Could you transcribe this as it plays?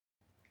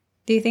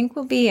Do you think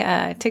we'll be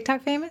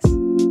TikTok famous?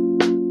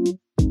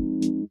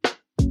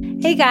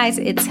 Hey guys,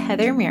 it's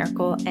Heather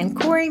Miracle and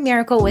Corey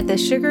Miracle with the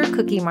Sugar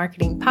Cookie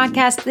Marketing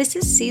Podcast. This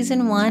is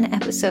season 1,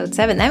 episode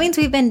 7. That means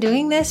we've been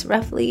doing this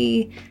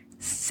roughly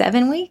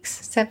 7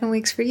 weeks. 7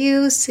 weeks for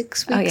you,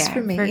 6 weeks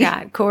for me. I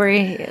forgot.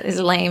 Corey is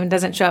lame,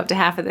 doesn't show up to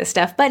half of this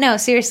stuff. But no,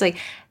 seriously,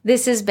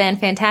 this has been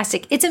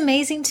fantastic. It's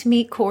amazing to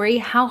meet Corey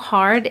how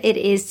hard it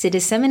is to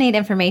disseminate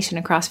information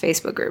across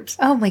Facebook groups.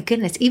 Oh my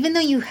goodness! Even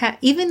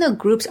though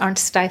groups aren't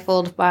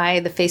stifled by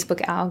the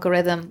Facebook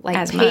algorithm like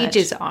As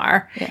pages much.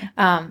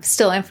 are,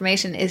 still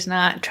information is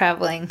not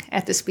traveling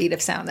at the speed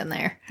of sound in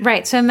there.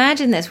 Right. So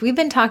imagine this: we've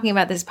been talking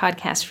about this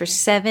podcast for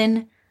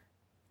 7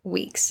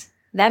 weeks.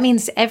 That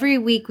means every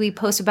week we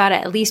post about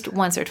it at least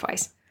once or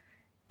twice.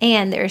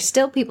 And there are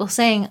still people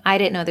saying, I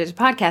didn't know there's a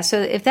podcast.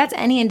 So if that's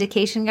any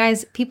indication,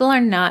 guys, people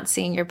are not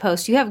seeing your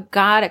post. You have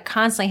got to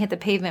constantly hit the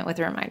pavement with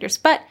reminders.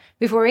 But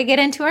before we get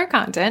into our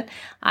content,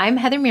 I'm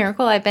Heather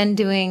Miracle. I've been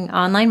doing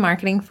online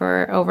marketing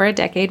for over a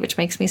decade, which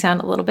makes me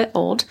sound a little bit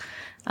old.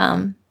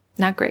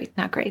 Not great.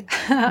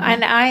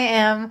 And I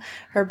am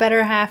her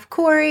better half,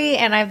 Corey,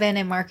 and I've been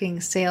in marketing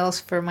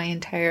sales for my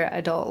entire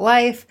adult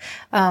life.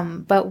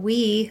 But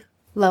we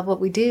love what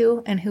we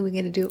do and who we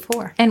get to do it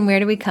for. And where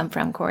do we come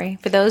from, Corey?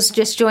 For those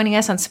just joining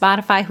us on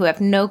Spotify who have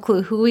no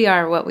clue who we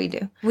are or what we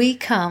do. We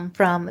come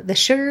from the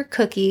Sugar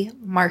Cookie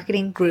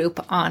Marketing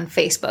Group on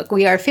Facebook.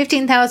 We are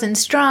 15,000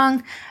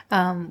 strong.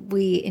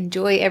 We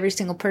enjoy every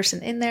single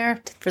person in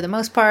there for the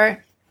most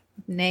part.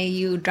 Nay,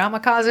 you drama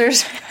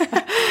causers.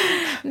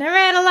 Never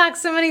had to lock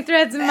so many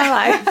threads in my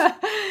life.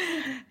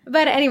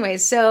 But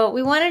anyways, so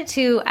we wanted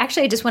to,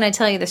 actually I just want to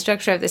tell you the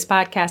structure of this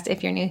podcast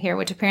if you're new here,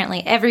 which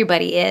apparently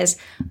everybody is,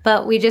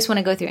 but we just want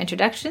to go through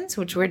introductions,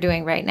 which we're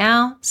doing right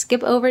now,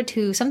 skip over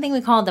to something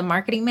we call the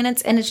marketing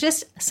minutes, and it's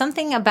just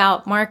something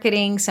about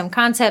marketing, some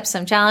concepts,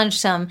 some challenge,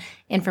 some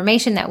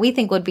information that we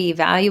think would be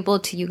valuable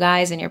to you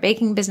guys and your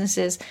baking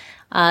businesses.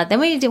 Then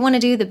we want to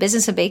do the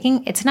business of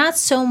baking. It's not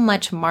so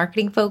much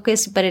marketing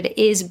focused, but it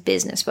is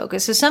business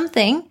focused. So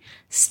something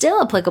still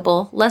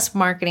applicable, less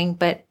marketing,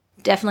 but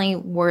definitely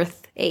worth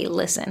a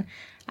listen.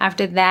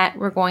 After that,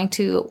 we're going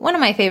to one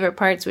of my favorite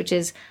parts, which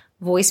is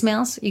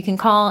voicemails. You can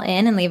call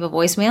in and leave a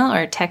voicemail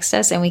or text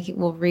us, and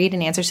we'll read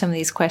and answer some of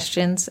these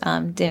questions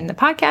during the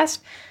podcast.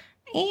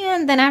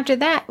 And then after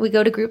that, we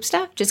go to group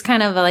stuff, just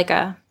kind of like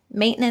a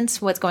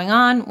maintenance, what's going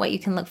on, what you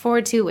can look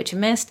forward to, what you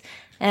missed.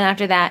 And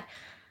after that,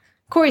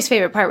 Corey's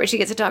favorite part, where she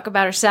gets to talk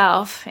about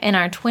herself in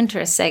our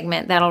Twinterest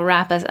segment. That'll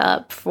wrap us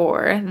up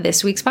for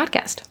this week's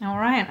podcast. All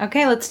right.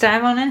 Okay, let's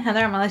dive on in.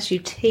 Heather, I'm going to let you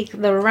take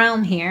the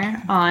realm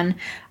here on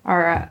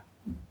our,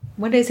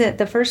 what is it?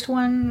 The first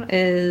one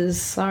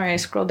is, sorry, I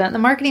scrolled down. The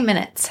marketing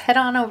minutes. Head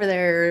on over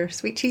there,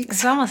 sweet cheeks.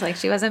 It's almost like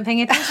she wasn't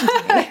paying attention to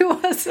me. I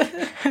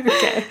wasn't.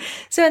 Okay.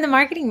 So in the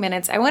marketing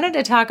minutes, I wanted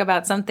to talk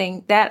about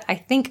something that I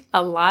think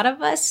a lot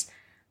of us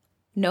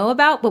know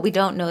about, but we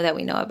don't know that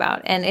we know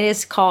about. And it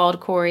is called,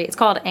 Corey, it's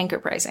called anchor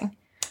pricing.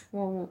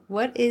 Well,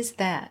 what is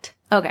that?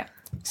 Okay.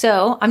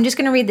 So I'm just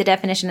going to read the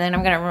definition and then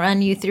I'm going to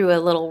run you through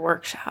a little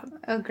workshop.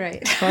 Oh,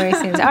 great. Corey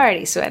seems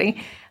already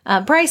sweaty.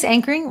 Price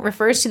anchoring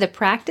refers to the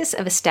practice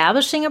of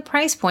establishing a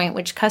price point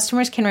which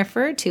customers can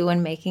refer to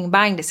when making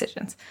buying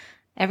decisions.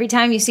 Every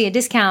time you see a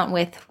discount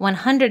with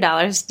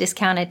 $100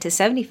 discounted to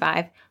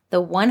 $75,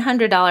 the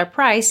 $100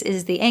 price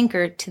is the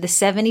anchor to the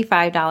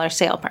 $75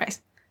 sale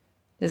price.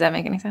 Does that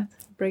make any sense?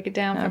 Break it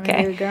down for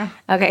me, girl.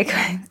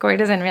 Okay, Corey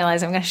doesn't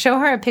realize I'm going to show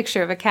her a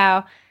picture of a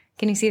cow.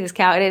 Can you see this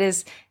cow? It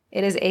is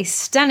a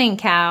stunning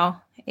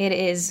cow. It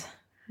is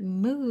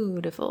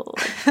beautiful.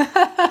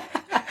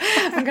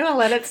 I'm going to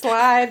let it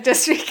slide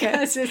just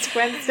because it's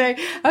Wednesday.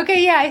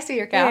 Okay, yeah, I see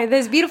your cow. Okay,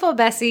 this beautiful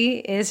Bessie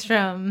is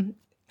from,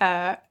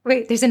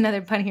 wait, there's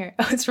another pun here.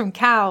 Oh, it's from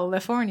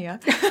California.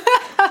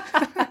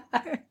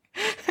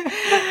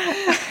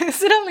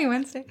 Is it only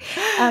Wednesday?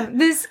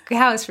 This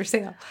cow is for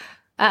sale.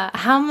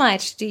 How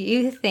much do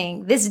you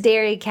think this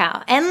dairy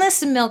cow,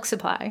 endless milk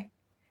supply,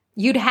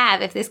 you'd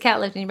have if this cow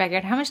lived in your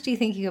backyard? How much do you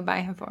think you could buy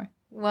him for?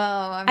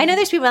 Well, I know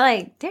there's people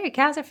like, dairy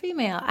cows are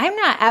female. I'm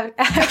not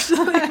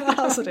actually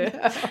positive.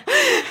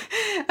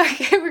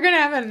 Okay, we're going to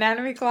have an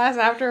anatomy class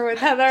after with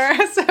Heather,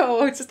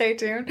 so stay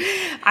tuned.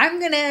 I'm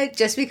going to,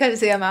 just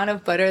because the amount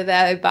of butter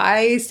that I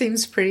buy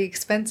seems pretty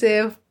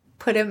expensive,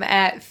 put him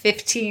at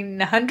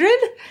 $1,500.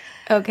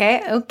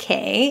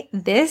 Okay.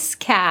 This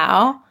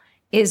cow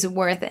is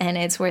worth, and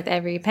it's worth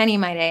every penny,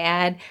 might I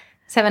add,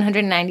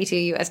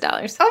 $792 US.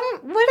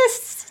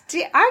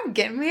 I'm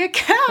getting me a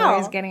cow.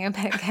 Corey's getting a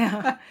pet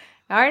cow.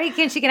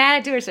 She can add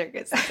it to her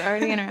circus. It's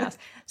already in her house.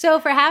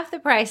 So for half the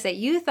price that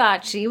you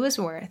thought she was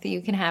worth,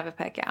 you can have a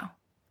pet cow.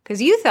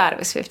 Because you thought it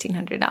was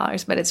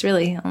 $1,500, but it's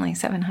really only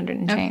 $700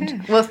 and change.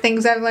 Okay. Well,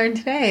 things I've learned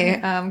today.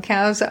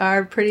 Cows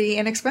are pretty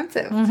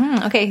inexpensive.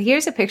 Mm-hmm. Okay,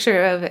 here's a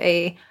picture of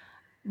a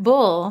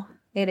bull.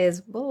 It is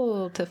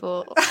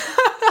beautiful.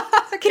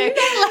 Okay.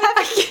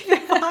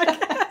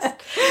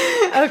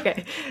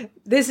 Okay.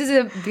 This is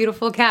a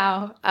beautiful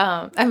cow.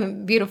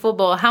 Beautiful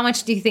bull. How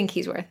much do you think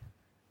he's worth?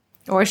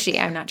 Or she?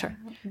 I'm not sure.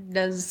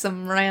 Does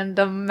some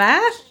random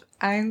math.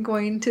 I'm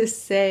going to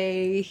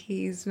say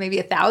he's maybe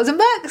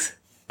 $1,000.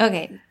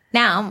 Okay.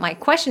 Now, my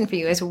question for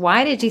you is,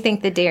 why did you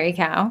think the dairy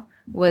cow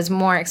was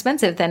more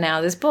expensive than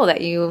now this bull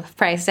that you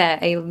priced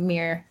at a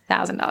mere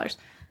 $1,000?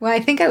 Well, I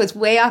think I was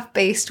way off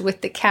based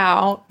with the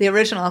cow, the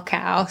original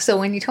cow. So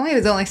when you told me it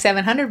was only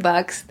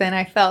 $700, then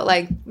I felt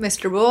like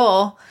Mr.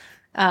 Bull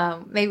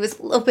maybe was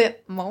a little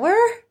bit more.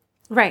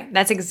 Right.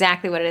 That's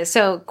exactly what it is.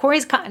 So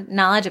Corey's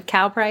knowledge of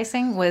cow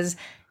pricing was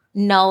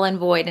null and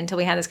void until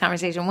we had this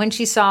conversation. When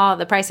she saw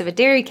the price of a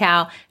dairy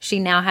cow, she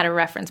now had a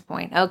reference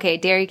point. Okay,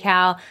 dairy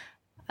cow,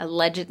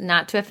 alleged,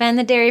 not to offend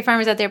the dairy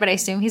farmers out there, but I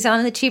assume he's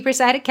on the cheaper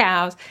side of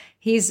cows.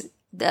 He's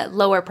the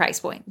lower price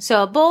point.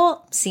 So a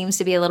bull seems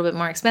to be a little bit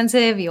more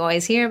expensive. You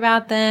always hear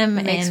about them.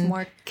 Makes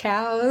more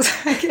cows,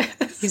 I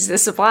guess. He's the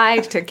supply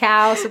to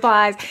cow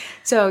supplies.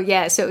 So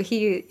yeah, so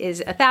he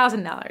is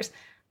 $1,000.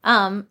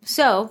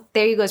 So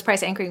there you go, is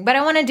price anchoring. But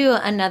I want to do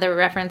another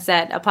reference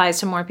that applies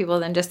to more people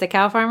than just the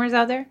cow farmers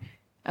out there.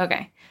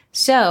 Okay.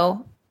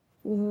 So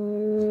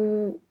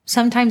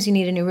sometimes you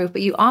need a new roof,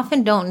 but you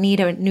often don't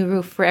need a new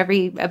roof for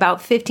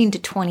about 15 to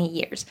 20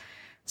 years.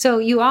 So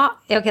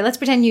okay, let's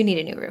pretend you need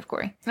a new roof,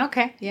 Corey.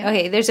 Okay. Yeah.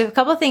 Okay, there's a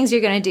couple of things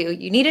you're going to do.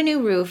 You need a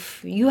new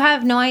roof. You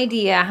have no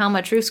idea how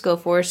much roofs go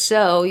for.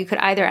 So you could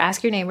either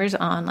ask your neighbors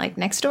on like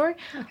next door,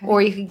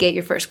 or you could get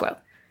your first quote.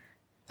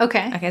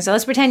 Okay. Okay, so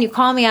let's pretend you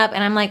call me up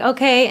and I'm like,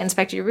 okay,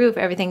 inspect your roof.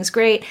 Everything's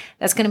great.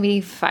 That's going to be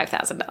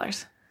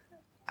 $5,000.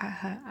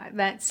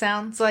 That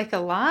sounds like a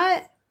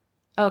lot.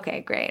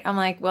 Okay, great. I'm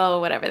like, well,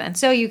 whatever then.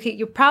 So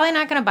you're probably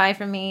not going to buy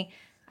from me.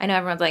 I know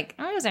everyone's like,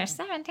 oh, is there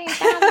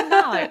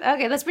 $17,000?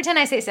 Okay, let's pretend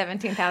I say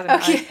 $17,000.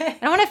 Okay. I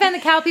don't want to offend the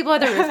cow people or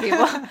the roof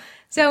people.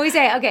 So we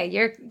say, okay,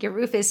 your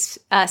roof is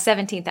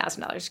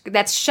 $17,000.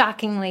 That's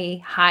shockingly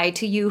high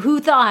to you who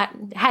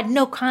had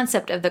no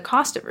concept of the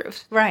cost of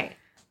roofs. Right.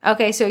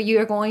 Okay, so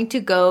you're going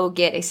to go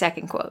get a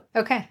second quote.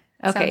 Okay.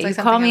 Okay, you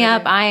call me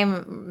up. I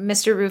am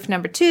Mr. Roof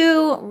number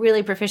 2,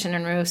 really proficient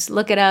in roofs.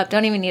 Look it up.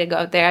 Don't even need to go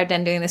out there. I've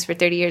been doing this for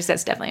 30 years.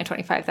 That's definitely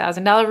a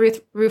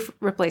 $25,000 roof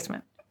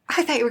replacement.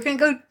 I thought you were going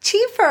to go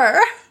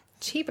cheaper.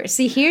 Cheaper.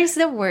 See, here's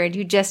the word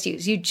you just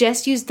used. You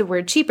just used the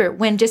word cheaper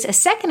when just a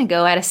second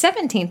ago at a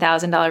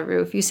 $17,000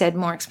 roof, you said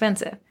more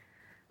expensive.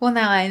 Well,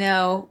 now I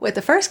know what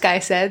the first guy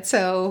said,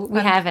 so...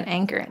 We have an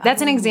anchor.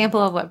 That's an example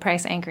of what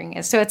price anchoring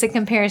is. So it's a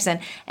comparison,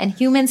 and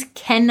humans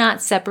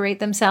cannot separate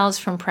themselves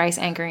from price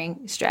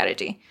anchoring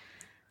strategy.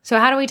 So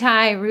how do we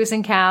tie roofs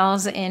and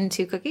cows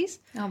into cookies?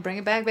 Oh, bring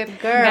it back, baby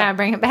girl. Yeah,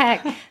 bring it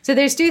back. So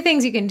there's 2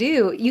 things you can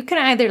do. You can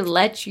either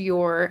let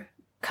your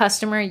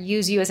customer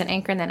use you as an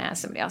anchor and then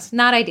ask somebody else.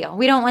 Not ideal.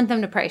 We don't want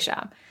them to price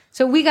shop.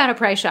 So we got to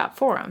price shop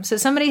for them. So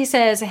somebody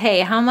says,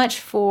 hey, how much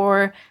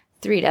for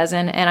 3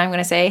 dozen? And I'm going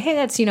to say, hey,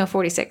 that's,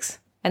 46.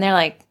 And they're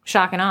like,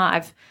 shock and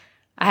awe.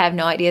 I have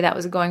no idea that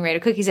was a going rate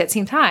of cookies. That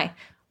seems high.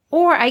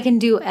 Or I can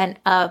do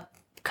a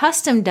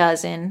custom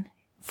dozen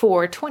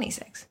for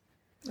 26.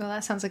 Well,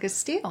 that sounds like a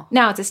steal.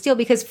 Now it's a steal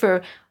because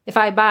if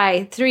I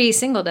buy 3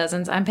 single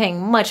dozens, I'm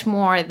paying much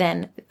more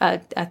than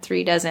a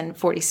 3 dozen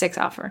 46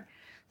 offer.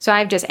 So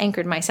I've just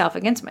anchored myself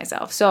against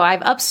myself. So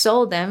I've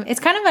upsold them. It's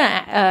kind of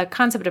a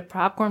concept of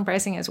popcorn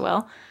pricing as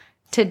well,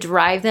 to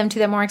drive them to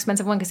the more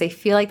expensive one because they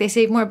feel like they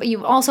save more. But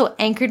you've also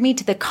anchored me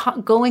to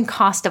the going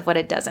cost of what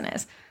a dozen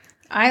is.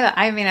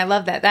 I mean, I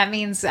love that. That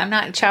means I'm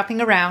not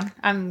shopping around.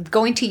 I'm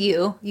going to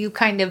you. You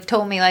kind of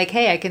told me like,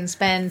 hey, I can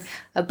spend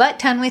a butt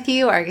ton with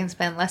you or I can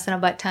spend less than a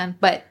butt ton.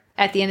 But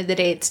at the end of the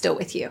day, it's still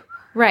with you.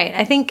 Right.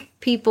 I think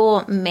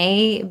people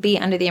may be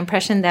under the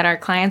impression that our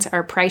clients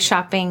are price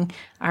shopping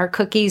our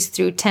cookies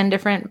through 10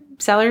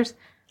 different sellers.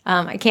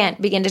 I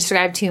can't begin to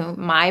describe to you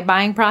my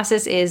buying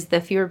process is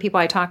the fewer people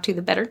I talk to,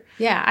 the better.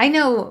 Yeah, I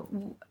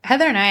know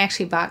Heather and I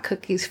actually bought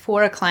cookies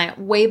for a client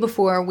way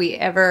before we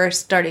ever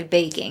started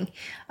baking.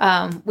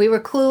 We were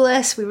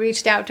clueless. We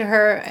reached out to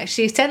her.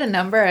 She said a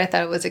number. I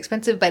thought it was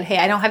expensive, but hey,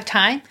 I don't have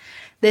time.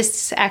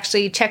 This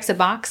actually checks a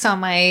box on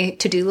my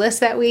to-do list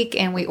that week,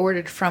 and we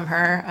ordered from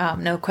her.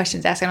 No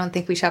questions asked. I don't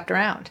think we shopped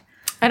around.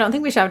 I don't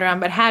think we shopped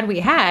around, but had we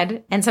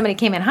had, and somebody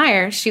came in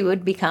higher, she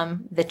would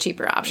become the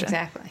cheaper option.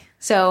 Exactly.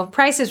 So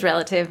price is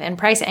relative, and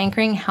price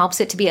anchoring helps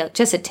it to be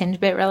just a tinge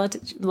bit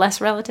less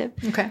relative.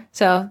 Okay.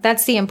 So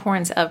that's the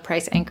importance of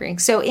price anchoring.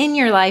 So in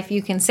your life,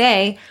 you can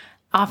say,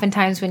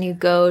 oftentimes when you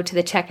go to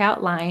the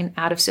checkout line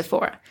out of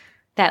Sephora,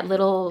 that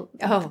little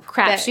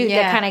crapshoot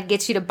that kind of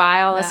gets you to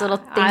buy all those little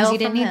things you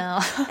didn't need.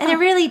 And they're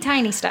really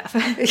tiny stuff.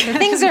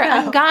 Things are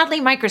ungodly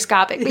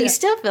microscopic, but you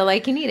still feel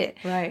like you need it.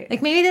 Right.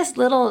 Like maybe this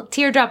little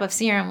teardrop of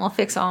serum will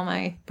fix all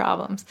my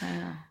problems.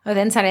 Or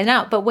the inside and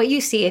out. But what you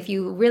see, if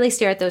you really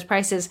stare at those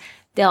prices,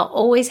 they'll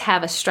always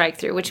have a strike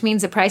through, which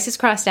means the price is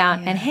crossed out.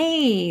 And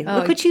hey,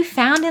 look what you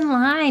found in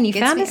line. You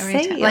found a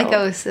sale. Like it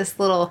was this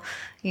little,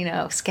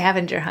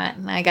 scavenger hunt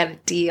and I got a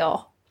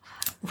deal.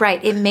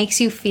 Right. It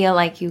makes you feel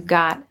like you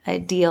got a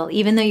deal,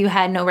 even though you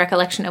had no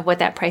recollection of what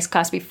that price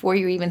cost before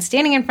you were even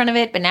standing in front of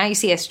it. But now you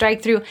see a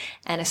strike through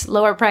and a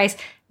lower price.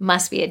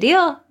 Must be a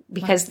deal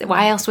because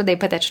why else would they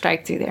put that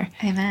strike through there?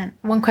 Amen.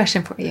 One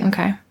question for you.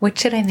 Okay. What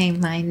should I name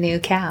my new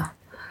cow?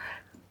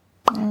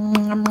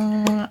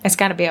 It's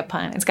got to be a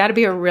pun. It's got to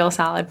be a real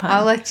solid pun.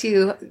 I'll let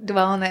you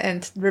dwell on it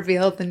and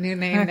reveal the new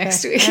name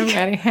next week.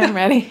 I'm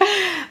ready.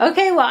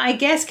 Okay, well, I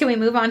guess can we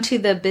move on to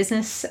the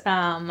business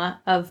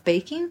of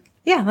baking?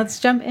 Yeah, let's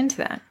jump into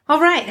that.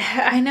 All right.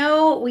 I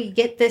know we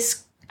get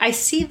this. I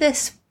see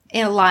this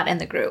a lot in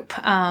the group.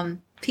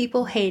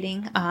 People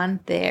hating on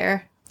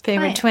their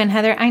favorite twin,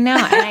 Heather. I know. And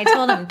I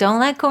told him, don't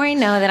let Corey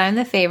know that I'm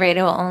the favorite.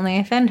 It will only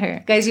offend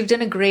her. Guys, you've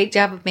done a great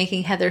job of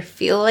making Heather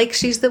feel like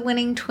she's the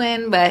winning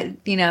twin.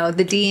 But, the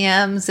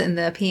DMs and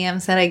the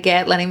PMs that I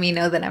get letting me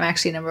know that I'm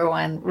actually number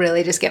one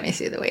really just get me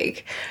through the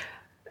week.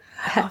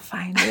 Oh,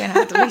 fine. You're going to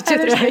have to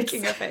reach it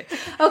making a face.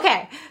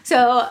 Okay.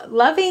 So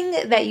loving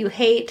that you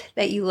hate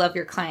that you love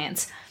your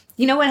clients.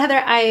 You know what,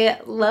 Heather? I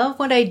love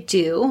what I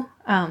do,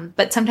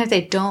 but sometimes I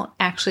don't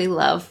actually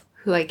love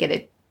who I get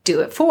to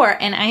do it for.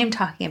 And I am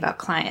talking about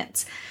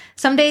clients.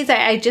 Some days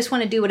I just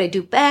want to do what I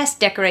do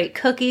best, decorate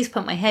cookies,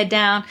 put my head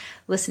down,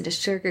 listen to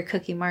Sugar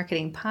Cookie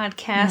Marketing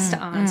Podcast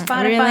on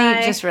Spotify.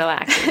 Really just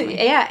relax.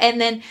 Yeah. And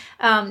then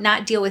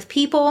not deal with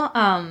people.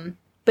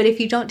 But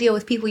if you don't deal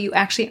with people, you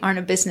actually aren't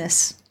a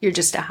business. You're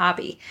just a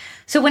hobby.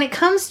 So when it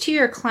comes to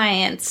your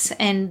clients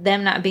and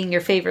them not being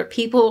your favorite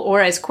people,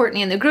 or as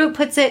Courtney in the group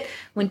puts it,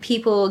 when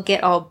people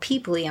get all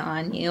peoply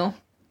on you.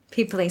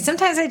 Peoply.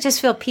 Sometimes I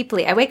just feel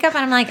peoply. I wake up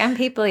and I'm like, I'm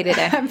peoply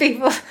today. I'm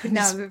people.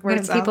 No, we're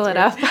going to people it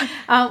up.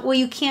 Well,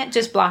 you can't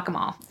just block them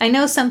all. I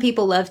know some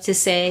people love to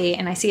say,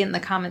 and I see it in the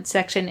comments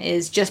section,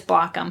 is just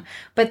block them.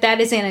 But that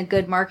isn't a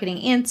good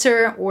marketing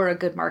answer or a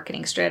good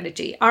marketing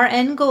strategy. Our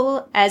end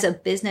goal as a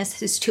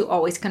business is to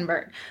always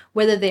convert.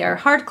 Whether they are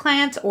hard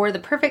clients or the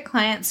perfect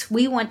clients,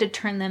 we want to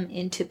turn them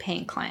into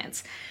paying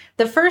clients.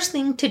 The first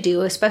thing to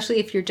do, especially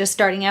if you're just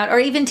starting out, or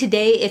even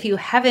today if you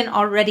haven't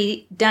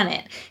already done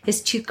it,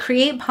 is to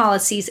create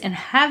policies and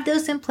have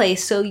those in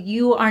place so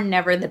you are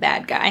never the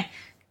bad guy.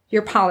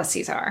 Your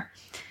policies are.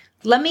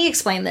 Let me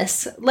explain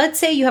this. Let's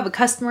say you have a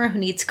customer who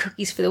needs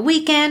cookies for the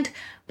weekend,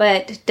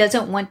 but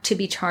doesn't want to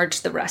be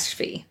charged the rush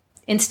fee.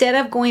 Instead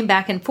of going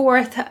back and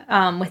forth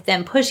with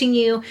them pushing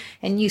you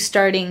and you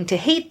starting to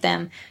hate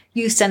them,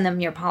 you send them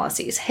your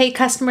policies. Hey,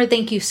 customer,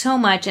 thank you so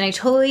much. And I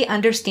totally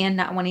understand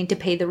not wanting to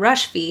pay the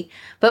rush fee,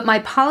 but my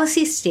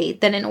policies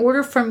state that in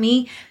order for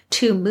me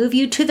to move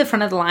you to the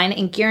front of the line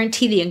and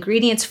guarantee the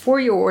ingredients for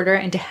your order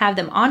and to have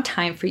them on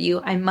time for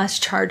you, I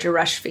must charge a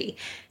rush fee.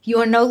 You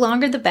are no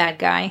longer the bad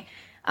guy,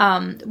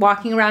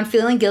 walking around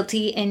feeling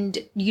guilty, and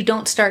you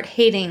don't start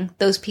hating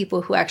those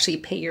people who actually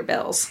pay your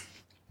bills.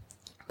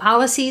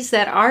 Policies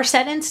that are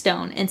set in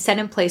stone and set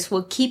in place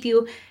will keep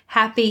you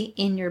happy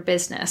in your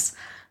business.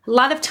 A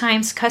lot of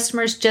times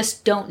customers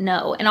just don't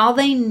know, and all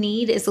they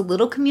need is a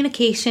little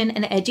communication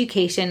and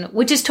education,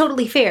 which is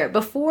totally fair.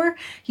 Before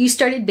you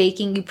started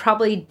baking, you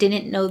probably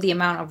didn't know the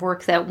amount of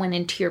work that went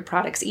into your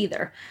products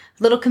either.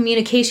 Little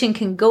communication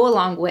can go a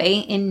long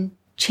way in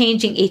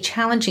changing a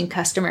challenging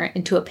customer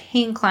into a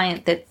paying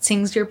client that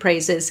sings your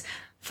praises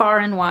far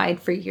and wide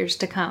for years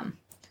to come.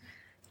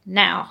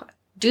 Now,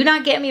 do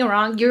not get me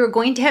wrong, you're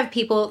going to have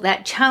people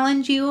that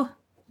challenge you,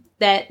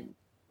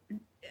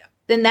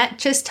 then that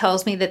just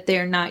tells me that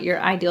they're not your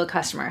ideal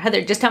customer.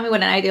 Heather, just tell me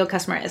what an ideal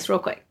customer is real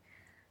quick.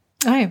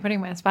 Oh, you're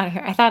putting me on the spot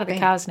here. I thought of the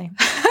cow's name.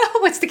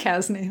 What's the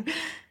cow's name?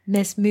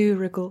 Miss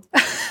Miracle.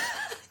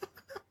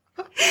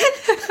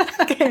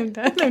 Okay, I'm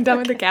done. I'm done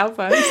with the cow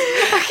puns.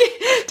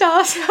 Okay, tell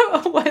us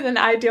what an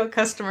ideal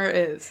customer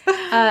is.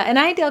 An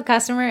ideal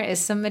customer is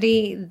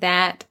somebody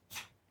that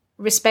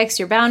respects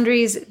your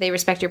boundaries, they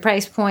respect your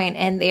price point,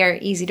 and they are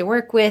easy to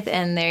work with,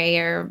 and they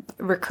are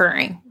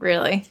recurring,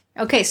 really.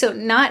 Okay, so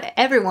not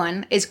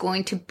everyone is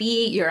going to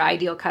be your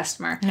ideal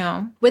customer.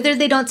 No. Whether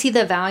they don't see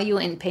the value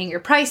in paying your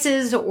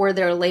prices, or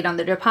they're late on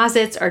their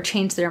deposits, or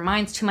change their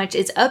minds too much,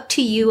 it's up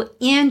to you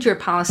and your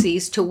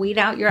policies to weed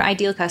out your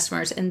ideal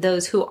customers and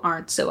those who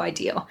aren't so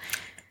ideal.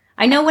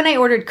 I know when I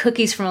ordered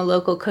cookies from a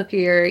local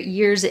cookier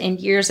years and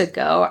years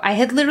ago, I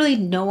had literally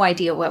no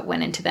idea what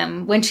went into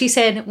them. When she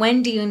said,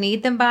 "When do you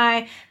need them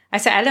by?" I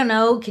said, "I don't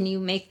know. Can you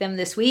make them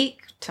this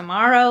week?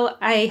 Tomorrow?"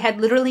 I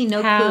had literally no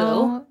clue.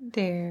 How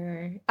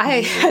dare you?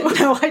 I had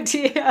no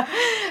idea.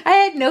 I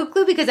had no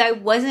clue because I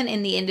wasn't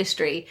in the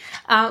industry.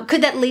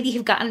 Could that lady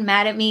have gotten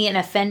mad at me and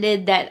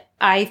offended that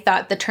I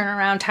thought the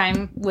turnaround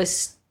time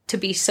was to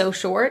be so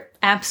short?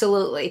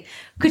 Absolutely.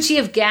 Could she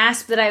have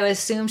gasped that I would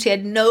assume she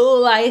had no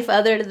life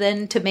other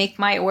than to make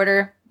my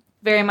order?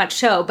 Very much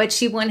so, but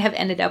she wouldn't have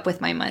ended up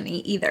with my money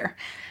either.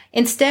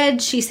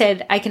 Instead, she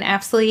said, "I can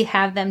absolutely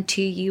have them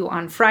to you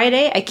on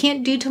Friday. I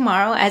can't do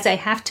tomorrow as I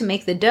have to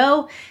make the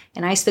dough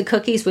and ice the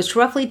cookies, which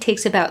roughly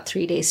takes about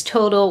 3 days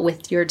total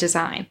with your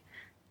design."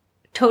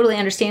 Totally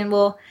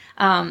understandable.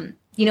 And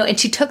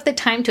she took the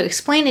time to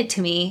explain it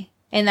to me,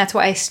 and that's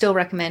why I still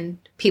recommend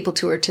people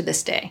to her to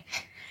this day.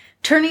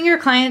 Turning your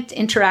client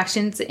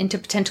interactions into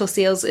potential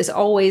sales is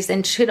always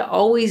and should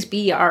always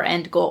be our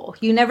end goal.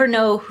 You never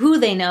know who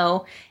they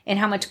know and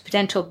how much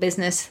potential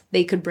business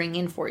they could bring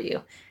in for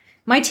you.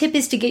 My tip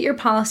is to get your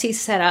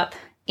policies set up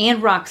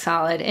and rock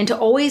solid, and to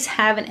always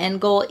have an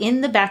end goal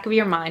in the back of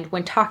your mind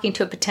when talking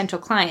to a potential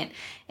client.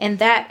 And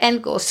that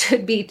end goal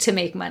should be to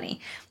make money.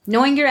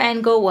 Knowing your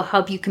end goal will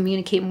help you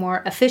communicate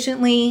more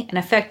efficiently and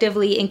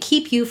effectively and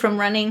keep you from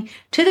running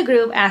to the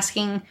group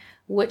asking,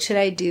 what should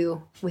I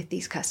do with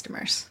these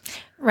customers?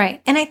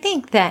 Right. And I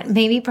think that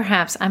maybe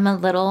perhaps I'm a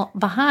little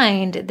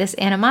behind this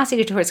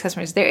animosity towards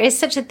customers. There is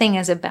such a thing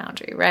as a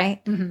boundary,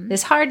 right? Mm-hmm.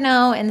 This hard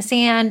no in the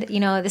sand,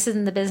 this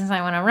isn't the business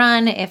I want to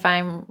run if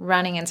I'm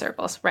running in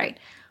circles, right?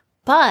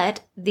 But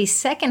the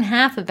second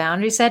half of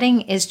boundary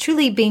setting is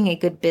truly being a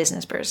good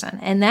business person.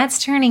 And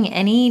that's turning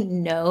any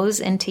no's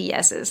into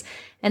yeses.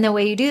 And the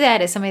way you do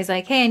that is somebody's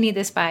like, hey, I need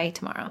this by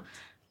tomorrow.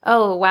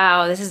 Oh,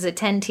 wow, this is a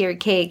 10-tiered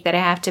cake that I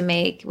have to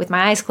make with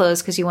my eyes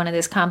closed because you wanted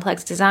this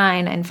complex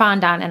design and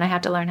fondant and I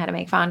have to learn how to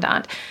make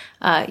fondant.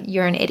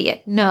 You're an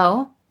idiot.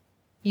 No,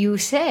 you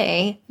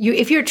say,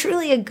 if you're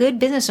truly a good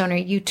business owner,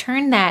 you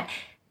turn that,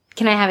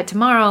 can I have it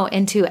tomorrow,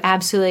 into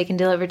absolutely I can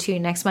deliver to you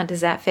next month.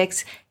 Does that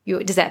fix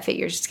you? Does that fit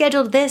your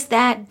schedule? This,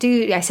 that,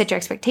 I set your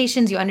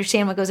expectations. You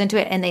understand what goes into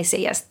it. And they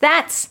say yes.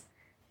 That's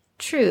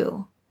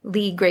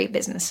truly great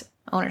business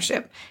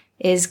ownership,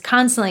 is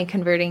constantly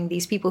converting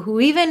these people who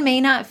even may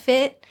not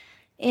fit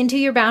into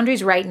your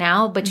boundaries right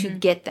now, but you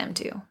get them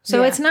to.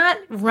 So it's not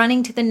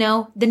running to the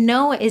no. The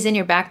no is in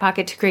your back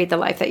pocket to create the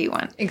life that you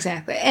want.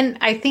 Exactly. And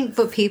I think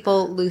what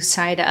people lose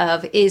sight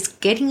of is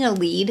getting a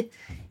lead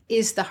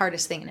is the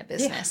hardest thing in a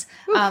business.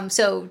 Yeah.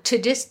 So to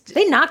just...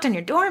 They knocked on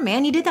your door,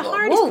 man. You did the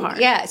hardest part.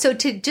 Yeah. So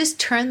to just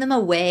turn them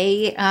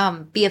away,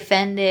 be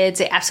offended,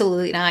 say,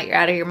 absolutely not, you're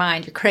out of your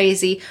mind, you're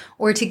crazy,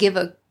 or to give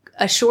a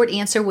short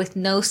answer with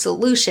no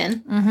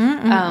solution,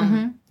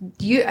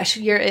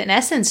 you're in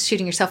essence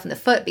shooting yourself in the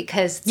foot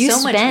because you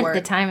so much work. You spent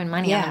the time and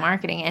money on the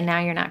marketing and now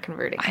you're not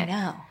converting it. I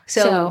know.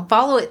 So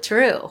follow it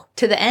through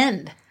to the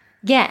end.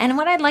 Yeah, and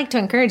what I'd like to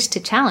encourage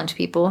to challenge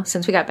people,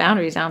 since we got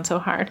boundaries down so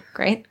hard,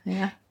 great,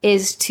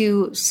 is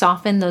to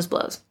soften those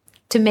blows,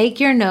 to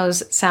make your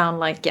no's sound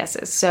like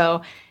yeses.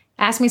 So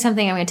ask me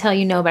something, I'm going to tell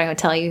you no, but I'm going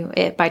to tell you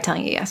it by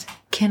telling you yes.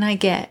 Can I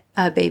get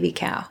a baby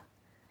cow?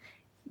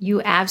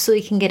 You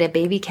absolutely can get a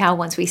baby cow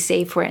once we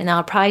save for it. And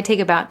that'll probably take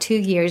about 2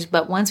 years.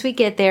 But once we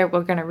get there,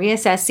 we're going to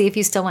reassess, see if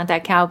you still want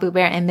that cow, Boo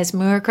Bear. And Miss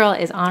Moorecurl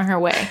is on her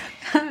way.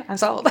 I'm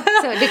sold.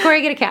 So did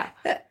Corey get a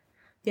cow?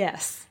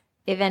 Yes.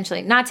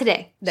 Eventually. Not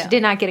today. No. She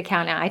did not get a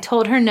cow now. I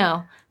told her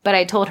no, but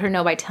I told her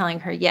no by telling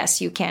her, yes,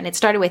 you can. It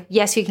started with,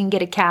 yes, you can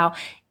get a cow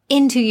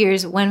in 2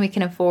 years when we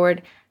can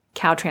afford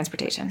cow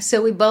transportation.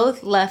 So we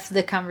both left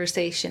the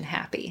conversation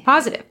happy.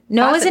 Positive.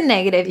 No is a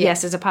negative. Yeah.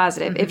 Yes is a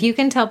positive. If you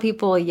can tell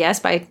people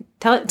yes by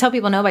tell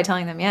people no by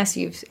telling them yes,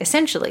 you've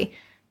essentially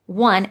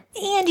won,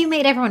 and you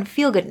made everyone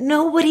feel good.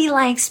 Nobody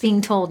likes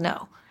being told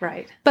no.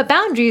 Right. But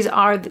boundaries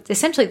are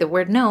essentially the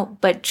word no,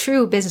 but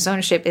true business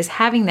ownership is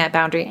having that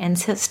boundary and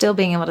still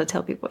being able to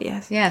tell people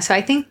yes. Yeah, so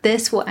I think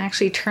this will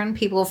actually turn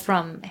people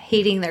from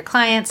hating their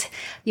clients,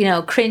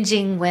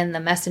 cringing when the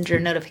messenger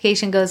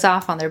notification goes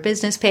off on their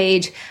business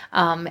page,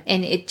 and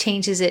it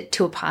changes it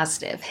to a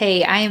positive.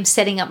 Hey, I am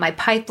setting up my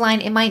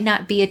pipeline. It might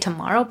not be a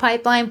tomorrow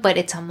pipeline, but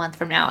it's a month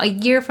from now, a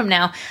year from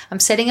now. I'm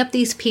setting up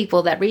these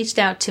people that reached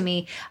out to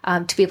me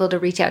to be able to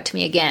reach out to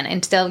me again.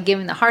 Instead of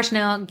giving the harsh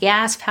no,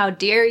 gasp, how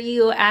dare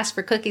you ask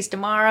for cookies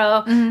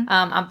tomorrow.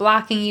 I'm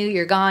blocking you.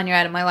 You're gone. You're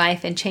out of my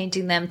life, and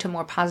changing them to a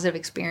more positive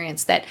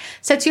experience that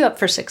sets you up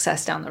for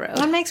success down the road.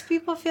 What makes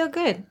people feel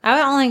good?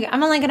 I'm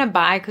only going to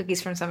buy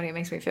cookies from somebody who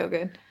makes me feel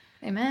good.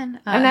 Amen.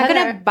 I'm not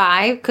going to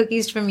buy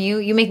cookies from you.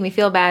 You make me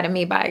feel bad and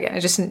me buy again.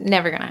 It's just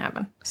never going to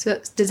happen. So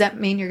does that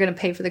mean you're going to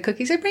pay for the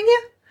cookies I bring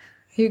you?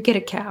 You get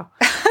a cow.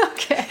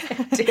 Okay.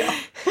 Deal.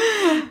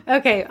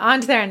 Okay,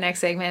 on to our next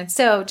segment.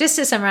 So just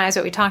to summarize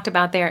what we talked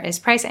about there is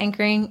price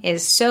anchoring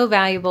is so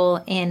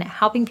valuable in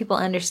helping people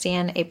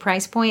understand a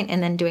price point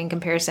and then doing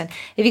comparison.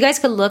 If you guys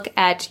could look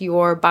at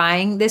your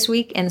buying this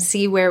week and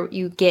see where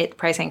you get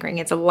price anchoring,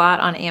 it's a lot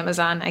on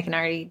Amazon. I can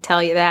already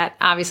tell you that.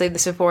 Obviously, the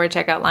Sephora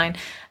checkout line.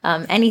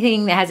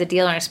 Anything that has a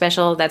deal or a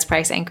special, that's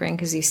price anchoring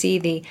because you see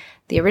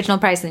the original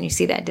price and then you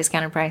see that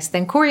discounted price.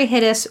 Then Corey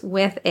hit us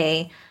with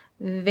a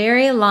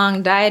very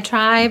long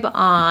diatribe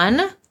on,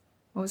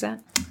 what was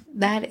that?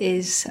 That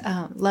is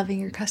loving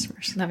your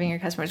customers. Loving your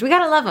customers. We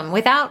got to love them.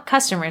 Without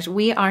customers,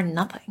 we are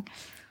nothing.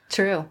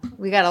 True.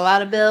 We got a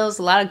lot of bills,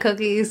 a lot of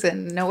cookies,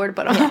 and nowhere to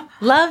put them. Yeah.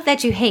 Love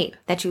that you hate,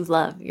 that you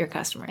love your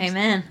customers.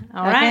 Amen.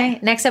 All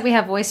right. Next up, we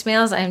have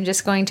voicemails. I'm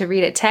just going to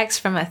read a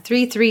text from a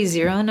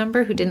 330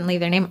 number who didn't leave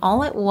their name.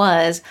 All it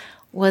was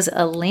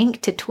a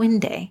link to Twin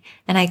Day.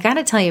 And I got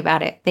to tell you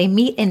about it. They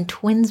meet in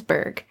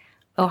Twinsburg,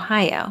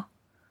 Ohio.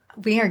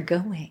 We are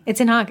going.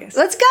 It's in August.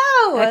 Let's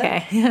go.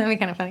 Okay. That'd be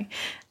kind of funny.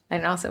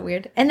 And also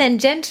weird. And then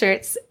Jen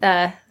Shirts,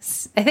 I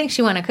think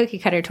she won a cookie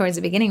cutter towards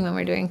the beginning when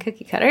we were doing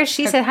cookie cutters.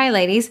 She said, "Hi,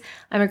 ladies.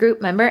 I'm a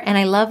group member, and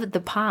I love the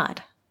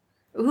pod."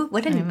 Ooh,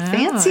 what a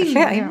fancy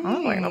name.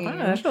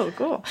 That's really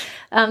cool.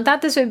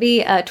 Thought this would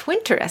be a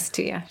Twinterest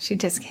to you. She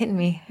just hitting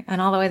me on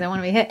all the ways I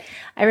want to be hit.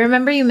 I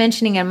remember you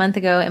mentioning a month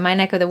ago in my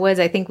neck of the woods,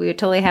 I think we would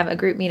totally have a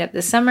group meetup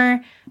this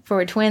summer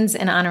for twins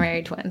and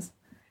honorary twins.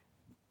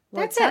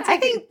 That's it. I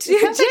think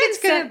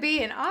it's going to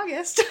be in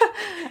August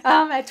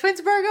at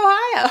Twinsburg,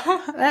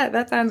 Ohio.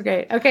 That sounds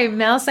great. Okay,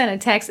 Mel sent a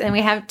text, and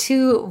we have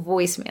 2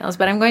 voicemails,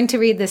 but I'm going to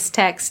read this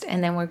text,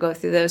 and then we'll go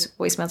through those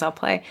voicemails I'll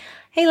play.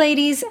 Hey,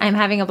 ladies, I'm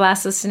having a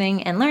blast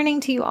listening and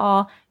learning to you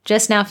all.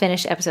 Just now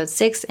finished episode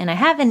 6, and I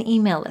have an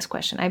email list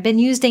question. I've been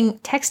using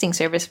texting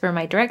service for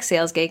my direct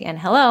sales gig, and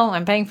hello,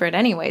 I'm paying for it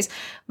anyways.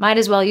 Might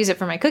as well use it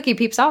for my cookie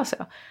peeps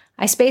also.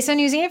 I spaced on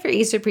using it for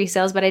Easter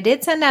pre-sales, but I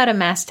did send out a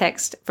mass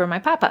text for my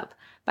pop-up.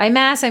 By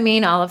mass, I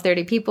mean all of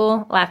 30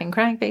 people, laughing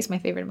crying face, my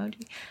favorite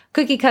emoji,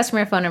 cookie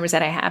customer phone numbers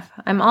that I have.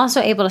 I'm also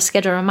able to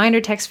schedule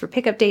reminder texts for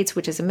pickup dates,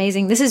 which is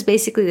amazing. This is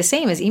basically the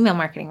same as email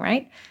marketing,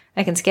 right?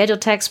 I can schedule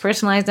texts,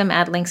 personalize them,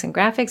 add links and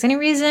graphics. Any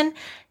reason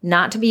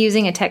not to be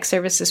using a text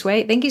service this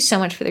way? Thank you so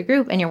much for the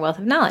group and your wealth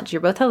of knowledge.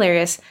 You're both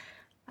hilarious.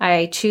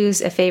 I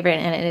choose a favorite,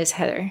 and it is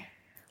Heather.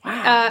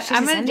 Wow,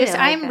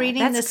 I'm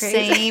reading the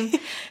same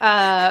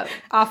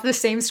off the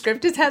same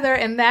script as Heather,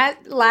 and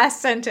that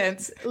last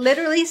sentence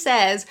literally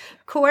says,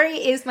 Corey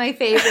is my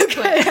favorite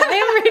twin. I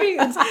am reading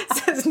it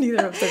says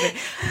neither of them.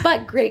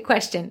 But great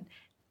question.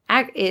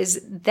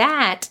 Is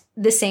that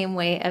the same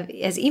way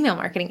as email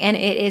marketing? And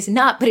it is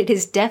not, but it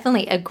is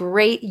definitely a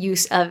great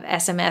use of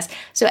SMS.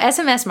 So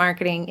SMS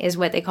marketing is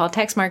what they call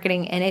text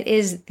marketing, and it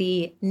is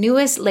the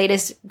newest,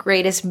 latest,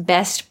 greatest,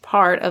 best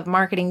part of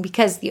marketing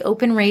because the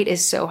open rate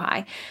is so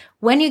high.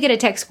 When you get a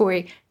text,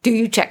 Corey, do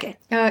you check it?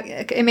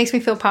 It makes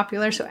me feel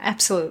popular, so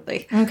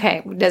absolutely.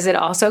 Okay. Could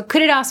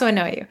it also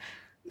annoy you?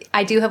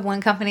 I do have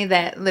one company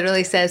that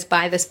literally says,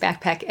 buy this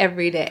backpack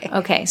every day.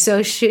 Okay.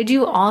 So should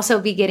you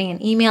also be getting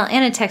an email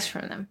and a text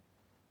from them?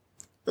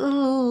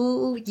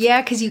 Ooh,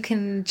 yeah, because you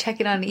can check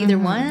it on either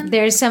one.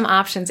 There's some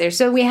options there.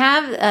 So we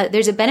have,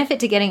 there's a benefit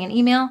to getting an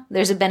email.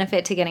 There's a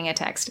benefit to getting a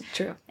text.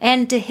 True.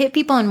 And to hit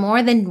people in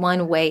more than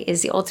one way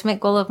is the ultimate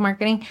goal of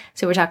marketing.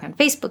 So we're talking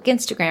Facebook,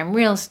 Instagram,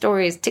 Reels,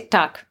 Stories,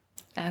 TikTok.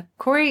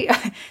 Corey,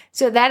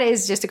 so that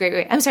is just a great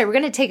way. I'm sorry, we're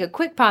going to take a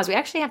quick pause. We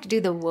actually have to do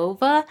the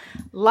WOVA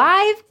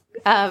live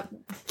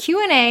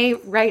Q&A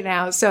right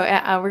now. So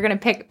we're going to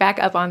pick back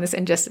up on this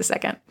in just a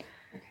second.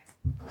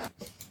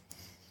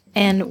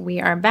 And we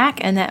are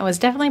back, and that was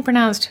definitely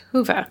pronounced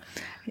Hoover.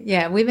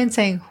 Yeah, we've been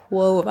saying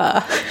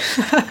WOVA.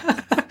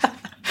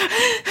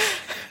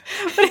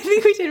 But I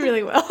think we did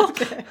really well.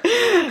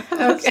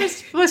 Okay.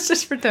 Let's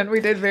just pretend we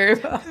did very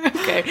well.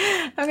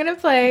 Okay. I'm going to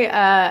play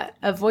a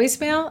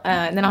voicemail,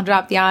 and then I'll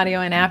drop the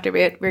audio in after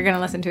it. We're going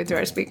to listen to it through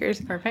our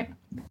speakers. Perfect.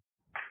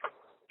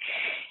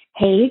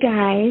 Hey,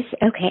 guys.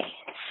 Okay.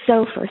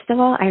 So first of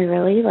all, I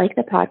really like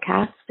the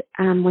podcast.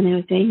 When I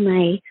was doing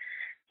my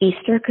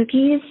Easter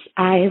cookies,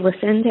 I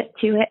listened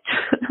to it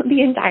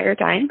the entire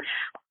time,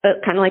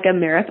 kind of like a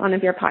marathon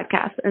of your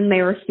podcast, and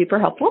they were super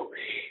helpful.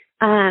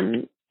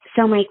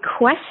 So my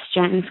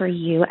question for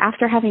you,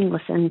 after having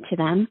listened to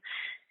them,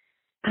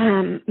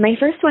 my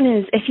first one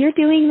is, if you're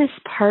doing this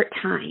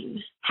part-time,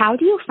 how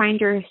do you find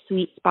your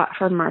sweet spot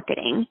for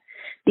marketing?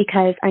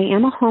 Because I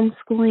am a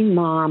homeschooling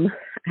mom.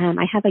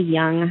 I have a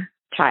young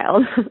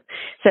child,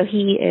 so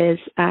he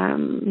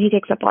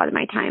takes up a lot of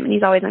my time, and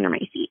he's always under my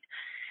feet.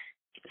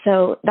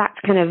 So that's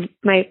kind of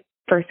my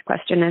first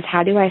question is,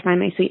 how do I find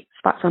my sweet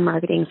spot for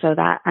marketing so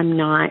that I'm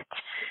not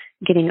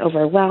getting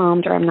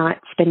overwhelmed or I'm not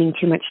spending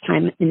too much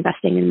time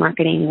investing in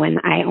marketing when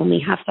I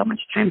only have so much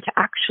time to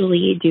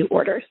actually do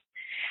orders?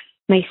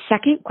 My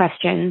second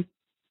question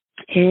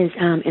is,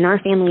 in our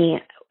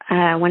family,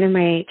 one of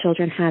my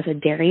children has a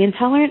dairy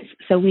intolerance,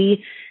 so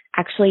we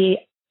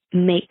actually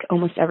make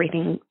almost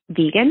everything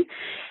vegan.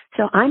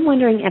 So I'm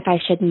wondering if I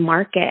should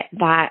market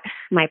that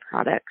my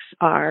products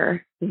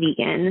are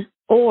vegan,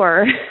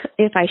 or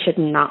if I should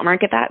not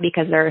market that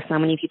because there are so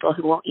many people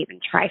who won't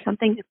even try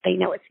something if they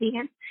know it's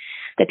vegan.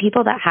 The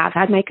people that have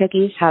had my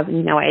cookies have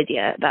no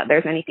idea that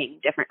there's anything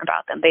different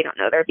about them. They don't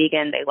know they're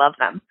vegan. They love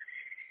them.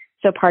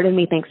 So part of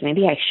me thinks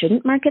maybe I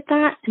shouldn't market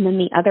that. And then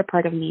the other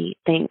part of me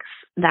thinks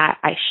that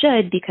I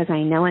should, because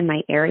I know in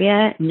my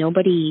area,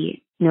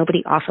 nobody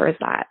offers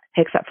that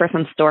except for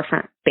some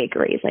storefront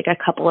bakeries, like a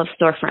couple of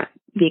storefront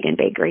vegan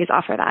bakeries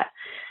offer that.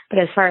 But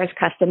as far as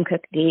custom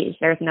cookies,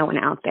 there's no one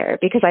out there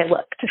because I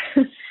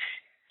looked.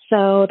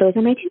 So those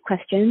are my 2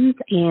 questions.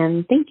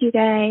 And thank you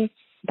guys.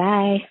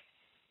 Bye.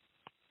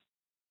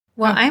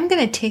 Well, I'm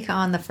going to take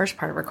on the first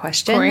part of her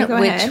question, Corey,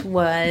 which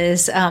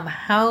was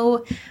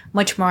how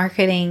much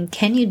marketing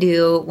can you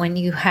do when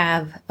you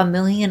have a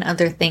million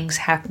other things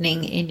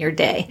happening in your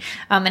day?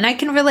 And I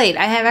can relate.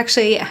 I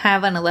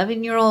have an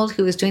 11-year-old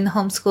who is doing the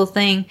homeschool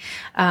thing.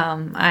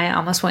 I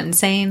almost went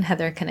insane.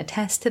 Heather can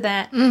attest to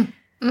that.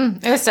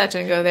 It was touch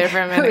and go there for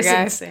a minute,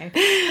 guys.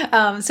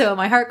 Insane. So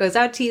my heart goes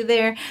out to you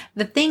there.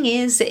 The thing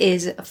is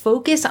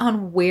focus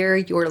on where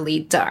your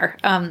leads are.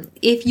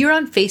 If you're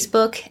on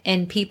Facebook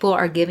and people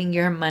are giving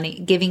you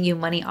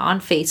money on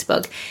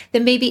Facebook,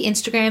 then maybe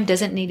Instagram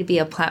doesn't need to be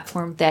a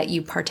platform that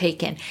you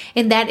partake in.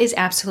 And that is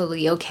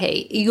absolutely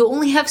okay. You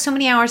only have so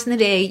many hours in the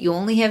day. You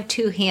only have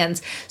 2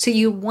 hands. So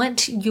you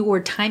want your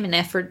time and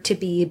effort to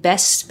be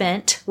best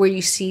spent where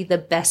you see the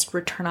best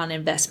return on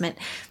investment.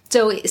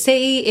 So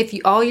say if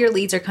all your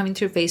leads are coming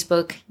through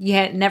Facebook, you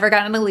had never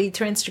gotten a lead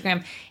through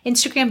Instagram.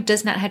 Instagram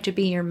does not have to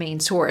be your main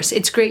source.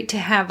 It's great to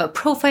have a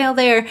profile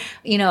there,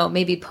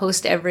 maybe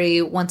post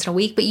every once in a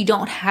week, but you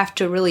don't have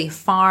to really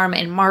farm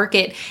and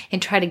market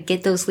and try to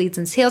get those leads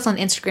and sales on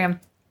Instagram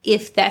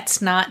if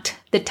that's not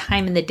the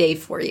time in the day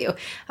for you.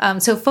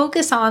 So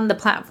focus on the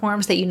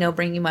platforms that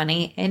bring you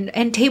money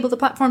and table the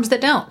platforms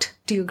that don't.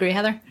 Do you agree,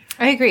 Heather?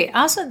 I agree.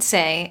 I also would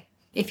say,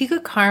 if you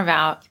could carve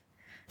out,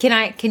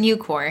 can you,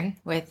 Corey,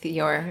 with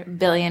your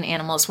billion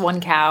animals,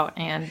 1 cow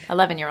and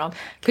 11-year-old,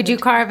 could you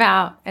carve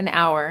out an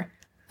hour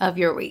of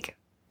your week?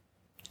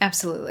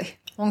 Absolutely.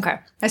 Okay.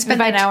 I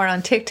spend an hour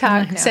on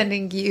TikTok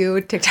sending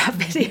you TikTok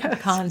videos.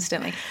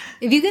 Constantly.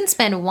 If you can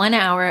spend 1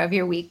 hour of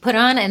your week, put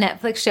on a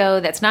Netflix show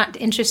that's not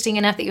interesting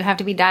enough that you have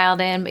to be dialed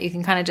in, but you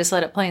can kind of just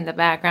let it play in the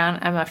background.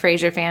 I'm a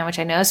Frasier fan, which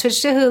I know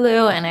switched to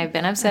Hulu, and I've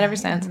been upset ever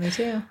since. Me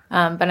too.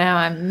 But now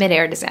I'm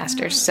mid-air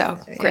disasters, so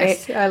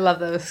great. Yes, I love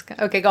those.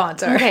 Okay, go on,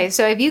 sorry. Okay,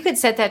 so if you could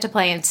set that to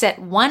play and set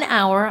 1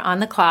 hour on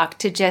the clock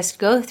to just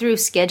go through,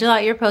 schedule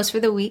out your posts for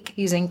the week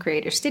using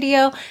Creator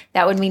Studio,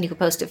 that would mean you could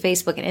post to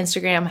Facebook and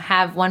Instagram,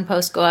 have one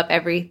post go up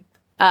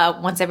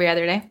once every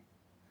other day.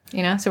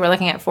 So we're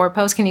looking at 4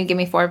 posts. Can you give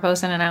me 4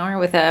 posts in an hour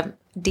with a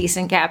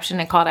decent caption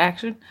and call to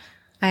action?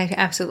 I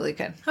absolutely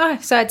could. All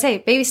right, so I'd say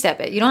baby step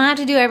it. You don't have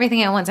to do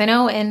everything at once. I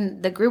know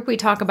in the group we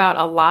talk about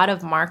a lot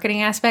of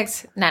marketing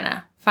aspects.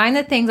 No. Find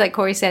the things, like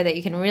Corey said, that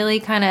you can really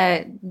kind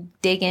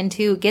of dig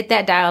into, get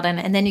that dialed in,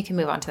 and then you can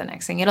move on to the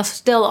next thing. It'll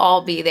still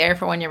all be there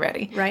for when you're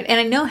ready. Right. And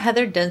I know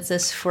Heather does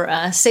this for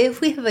us. Say if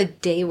we have a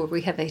day where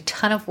we have a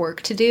ton of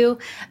work to do,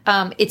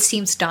 it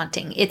seems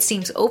daunting. It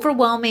seems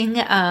overwhelming.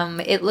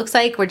 It looks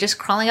like we're just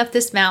crawling up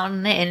this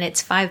mountain and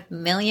it's 5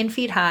 million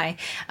feet high.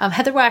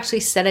 Heather will actually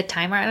set a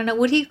timer. I don't know.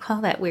 What do you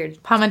call that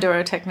weird?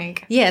 Pomodoro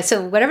technique. Yeah.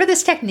 So whatever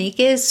this technique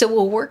is, so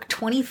we'll work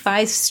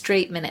 25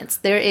 straight minutes.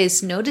 There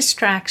is no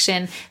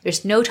distraction.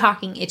 There's no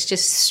talking. It's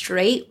just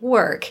straight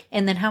work.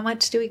 And then how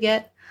much do we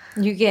get?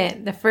 You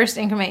get the first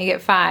increment, you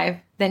get 5.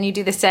 Then you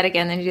do the set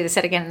again, then you do the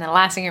set again, and then the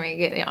last increment,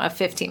 you get a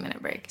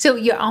 15-minute break. So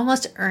you're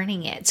almost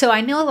earning it. So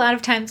I know a lot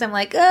of times I'm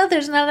like, oh,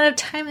 there's not enough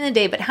time in the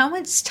day. But how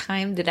much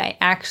time did I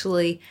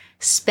actually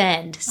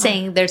spend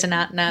saying there's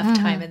not enough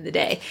time in the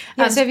day?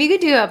 Yeah, so if you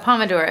could do a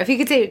Pomodoro, if you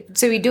could say,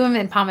 so we do them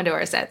in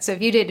Pomodoro sets. So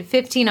if you did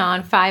 15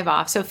 on, 5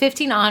 off. So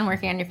 15 on,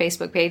 working on your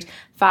Facebook page,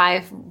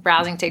 5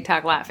 browsing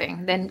TikTok,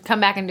 laughing. Then come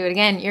back and do it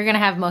again. You're going to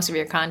have most of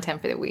your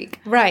content for the week.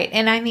 Right.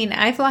 And I mean,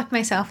 I've locked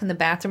myself in the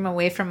bathroom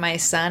away from my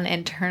son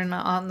and turn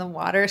on the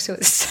water so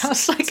it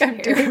sounds like I'm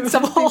doing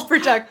something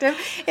productive.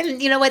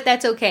 And you know what?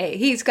 That's okay.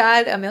 He's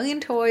got a million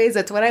toys.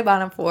 That's what I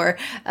bought him for.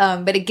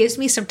 But it gives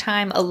me some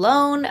time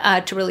alone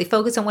to really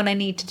focus on what I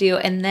need to do.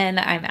 And then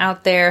I'm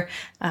out there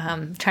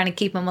trying to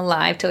keep him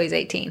alive till he's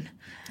 18.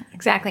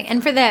 Exactly.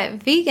 And for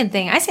that vegan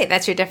thing, I say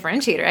that's your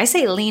differentiator. I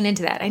say lean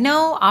into that. I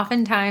know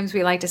oftentimes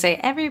we like to say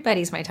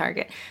everybody's my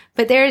target,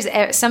 but there's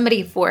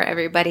somebody for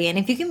everybody. And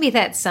if you can be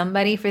that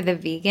somebody for the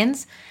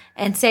vegans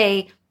and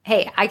say,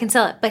 hey, I can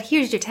sell it, but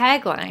here's your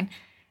tagline.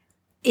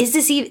 Is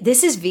this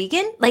is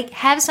vegan? Like,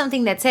 have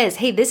something that says,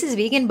 hey, this is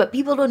vegan, but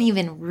people don't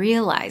even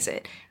realize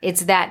it.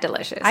 It's that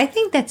delicious. I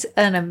think that's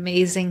an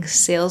amazing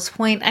sales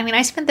point. I mean,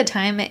 I spent the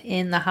time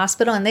in the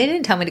hospital and they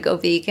didn't tell me to go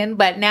vegan,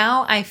 but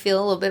now I feel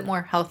a little bit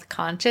more health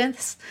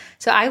conscious.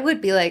 So I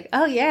would be like,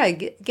 oh yeah,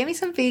 give me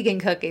some vegan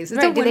cookies.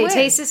 It's right. Do they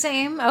taste the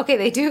same? Okay,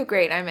 they do.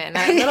 Great. I'm in.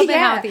 A little bit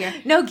healthier.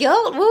 No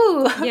guilt.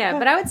 Woo. Yeah,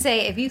 but I would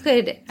say if you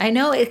could, I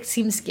know it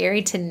seems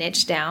scary to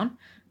niche down.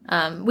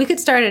 We could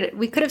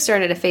have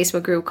started a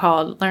Facebook group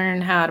called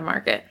Learn How to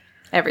Market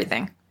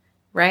Everything,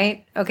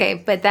 right? Okay,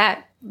 but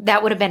that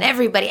would have been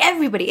everybody.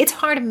 It's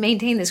hard to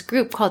maintain this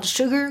group called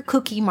Sugar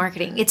Cookie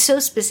Marketing. It's so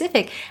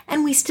specific,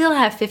 and we still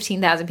have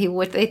 15,000 people,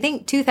 which they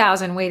think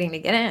 2,000 waiting to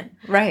get in.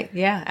 Right,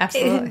 yeah,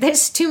 absolutely.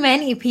 There's too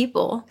many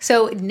people.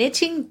 So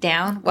niching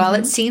down, while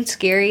it seems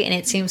scary and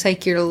it seems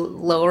like you're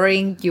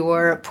lowering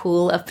your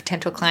pool of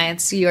potential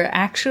clients, you're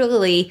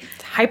actually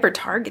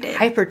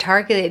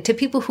hyper-targeted to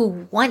people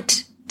who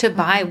want to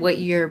buy what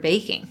you're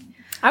baking.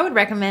 I would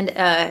recommend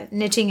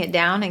niching it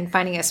down and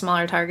finding a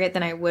smaller target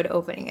than I would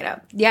opening it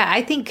up. Yeah,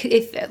 I think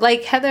if,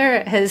 like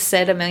Heather has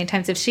said a million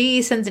times, if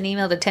she sends an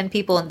email to 10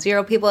 people and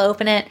 0 people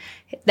open it,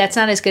 that's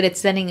not as good as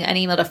sending an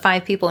email to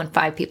 5 people and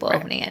 5 people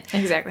opening it.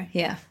 Exactly.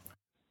 Yeah.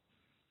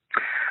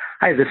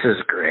 Hi, this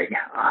is Greg.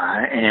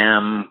 I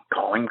am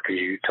calling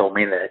because you told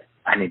me that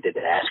I needed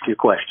to ask you a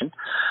question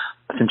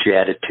since you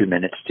added 2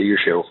 minutes to your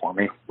show for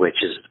me,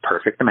 which is the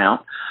perfect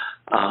amount.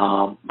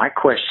 My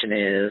question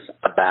is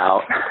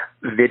about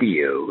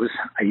videos.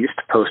 I used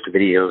to post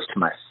videos to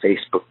my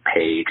Facebook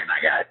page and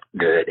I got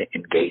good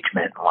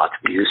engagement and lots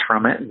of views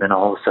from it. And then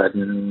all of a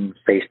sudden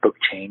Facebook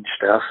changed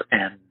stuff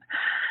and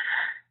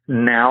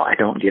now I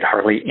don't get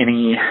hardly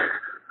any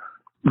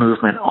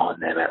movement on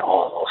them at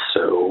all.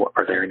 So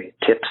are there any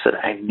tips that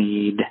I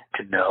need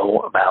to know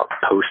about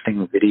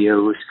posting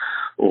videos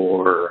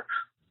or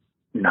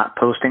not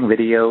posting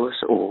videos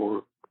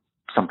or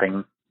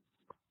something,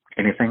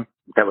 anything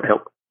that would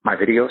help my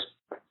videos?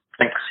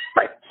 Thanks.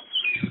 Bye.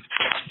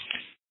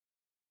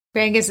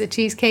 Greg is the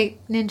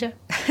cheesecake ninja.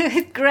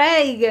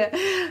 Greg,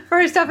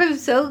 first off, I'm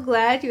so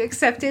glad you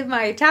accepted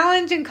my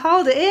challenge and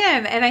called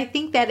in. And I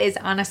think that is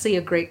honestly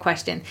a great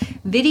question.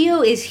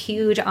 Video is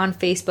huge on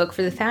Facebook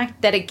for the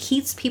fact that it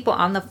keeps people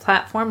on the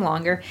platform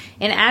longer,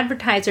 and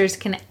advertisers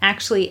can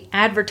actually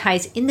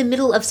advertise in the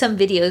middle of some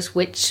videos,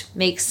 which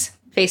makes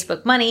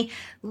Facebook money.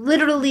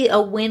 Literally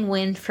a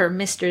win-win for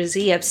Mr.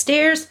 Z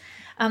upstairs.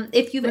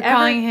 If you've We're ever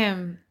calling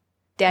him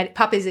Daddy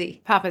Papa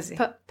Z. Papa Z.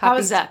 Papa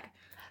Zuck.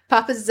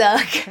 Papa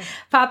Zuck.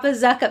 Papa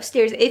Zuck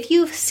upstairs. If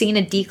you've seen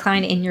a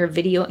decline in your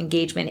video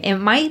engagement, it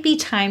might be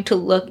time to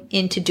look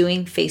into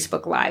doing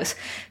Facebook Lives.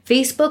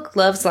 Facebook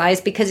loves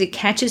lives because it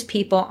catches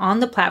people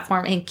on the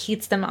platform and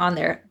keeps them on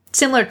there.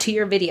 Similar to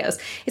your videos.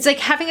 It's like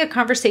having a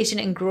conversation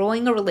and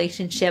growing a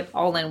relationship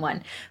all in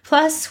one.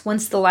 Plus,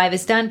 once the live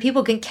is done,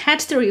 people can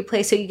catch the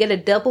replay so you get a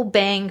double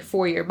bang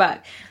for your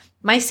buck.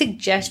 My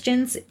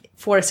suggestions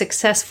for a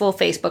successful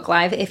Facebook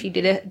Live, if you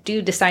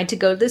do decide to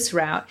go this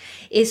route,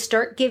 is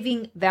start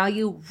giving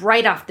value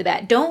right off the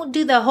bat. Don't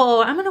do the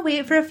whole, I'm going to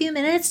wait for a few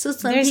minutes so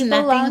some There's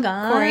people nothing log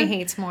on. Corey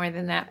hates more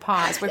than that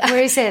pause where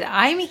Corey said,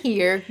 I'm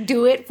here,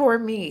 do it for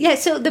me. Yeah,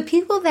 so the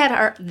people that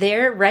are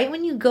there right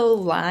when you go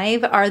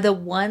live are the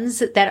ones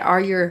that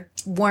are your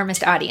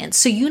warmest audience.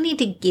 So you need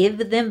to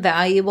give them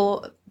value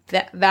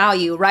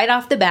right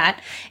off the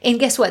bat. And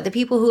guess what? The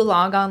people who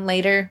log on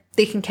later,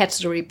 they can catch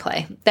the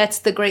replay. That's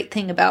the great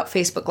thing about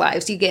Facebook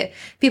Lives. You get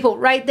people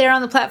right there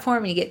on the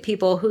platform, and you get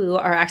people who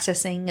are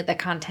accessing the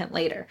content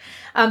later.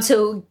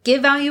 So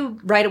give value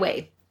right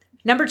away.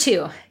 Number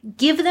 2,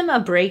 give them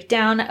a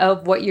breakdown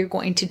of what you're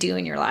going to do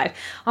in your live.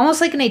 Almost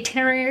like an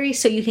itinerary,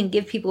 so you can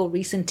give people a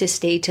reason to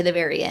stay to the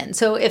very end.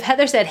 So if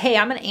Heather said, hey,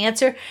 I'm going to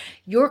answer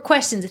your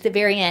questions at the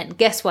very end,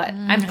 guess what?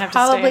 I'm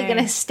probably going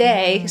to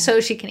stay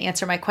so she can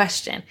answer my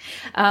question.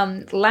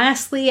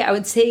 Lastly, I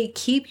would say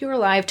keep your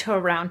live to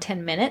around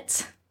 10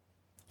 minutes.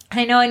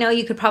 I know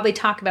you could probably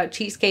talk about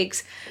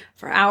cheesecakes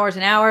for hours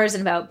and hours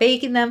and about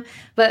baking them,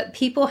 but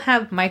people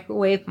have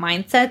microwave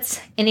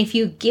mindsets. And if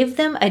you give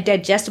them a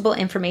digestible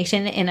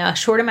information in a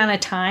short amount of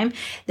time,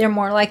 they're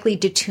more likely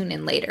to tune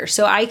in later.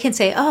 So I can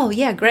say, oh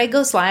yeah, Greg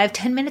goes live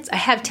 10 minutes. I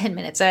have 10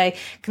 minutes. I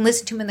can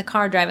listen to him in the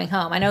car driving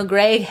home. I know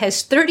Greg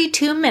has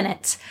 32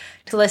 minutes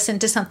to listen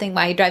to something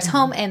while he drives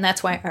home. And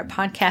that's why our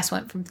podcast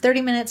went from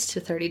 30 minutes to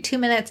 32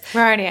 minutes.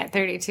 We're already at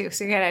 32,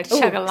 so you gotta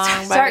chug along,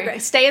 buddy. Sorry,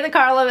 Greg. Stay in the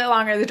car a little bit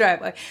longer in the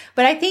driveway.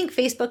 But I think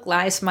Facebook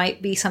Lives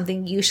might be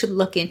something you should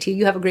look into.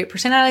 You have a great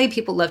personality.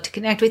 People love to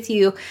connect with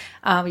you.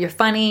 You're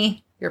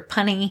funny. You're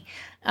punny.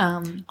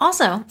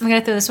 Also, I'm going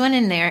to throw this one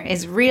in there,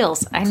 is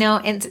Reels. I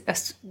know,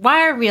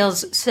 why are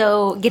Reels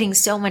getting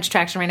so much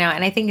traction right now?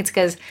 And I think it's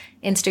because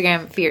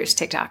Instagram fears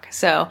TikTok.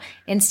 So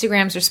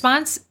Instagram's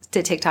response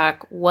to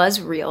TikTok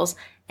was Reels.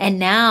 And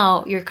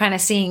now you're kind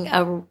of seeing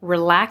a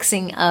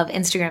relaxing of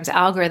Instagram's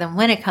algorithm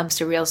when it comes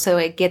to Reels. So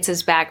it gets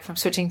us back from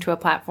switching to a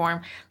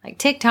platform like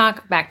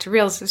TikTok back to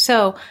Reels.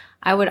 So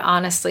I would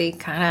honestly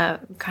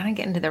kind of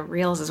get into the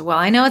Reels as well.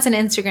 I know it's an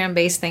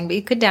Instagram-based thing, but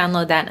you could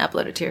download that and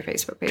upload it to your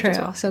Facebook page as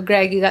well. So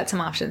Greg, you got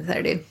some options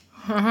there, dude.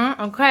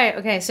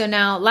 Okay. So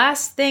now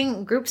last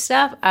thing, group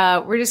stuff.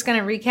 We're just going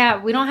to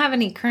recap. We don't have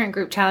any current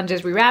group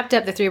challenges. We wrapped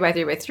up the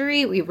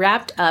 3x3x3. We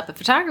wrapped up a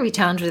photography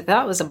challenge, which I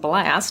thought was a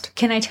blast.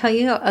 Can I tell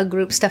you a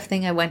group stuff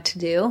thing I went to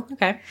do?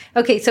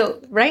 Okay.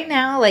 So right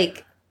now,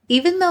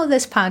 even though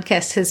this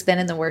podcast has been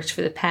in the works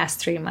for the past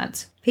 3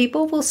 months,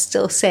 people will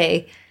still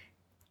say,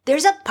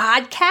 there's a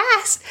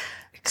podcast.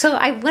 So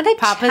I want to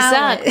Papa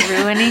Zuck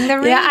ruining the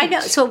reach. Yeah, I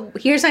know. So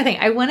here's my thing.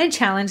 I want to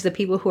challenge the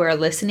people who are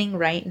listening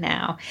right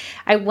now.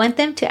 I want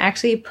them to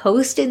actually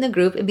post in the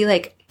group and be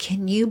like,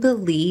 can you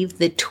believe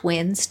the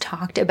twins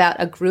talked about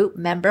a group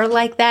member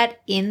like that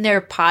in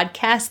their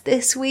podcast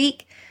this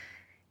week?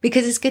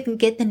 Because it's going to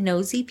get the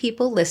nosy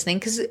people listening.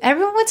 Because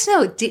everyone wants to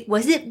know,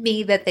 was it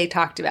me that they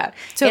talked about?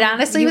 So it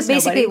honestly you was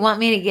basically nobody. want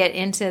me to get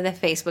into the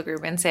Facebook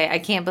group and say, I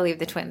can't believe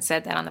the twins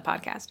said that on the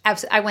podcast.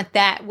 Absolutely. I want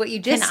that. What you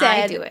just Can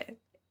said. I do it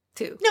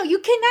too? No, you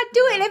cannot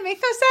do it. It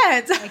makes no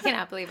sense. I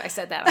cannot believe I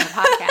said that on the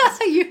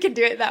podcast. You can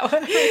do it that way.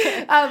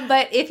 Okay.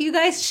 But if you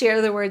guys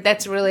share the word,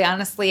 that's really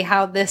honestly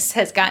how this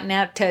has gotten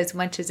out to as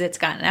much as it's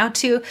gotten out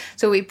to.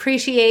 So we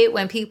appreciate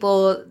when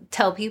people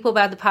tell people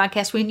about the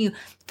podcast, when you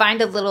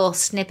find a little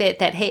snippet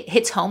that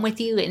hits home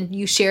with you and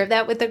you share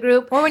that with the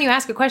group. Or when you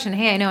ask a question,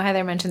 hey, I know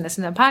Heather mentioned this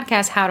in the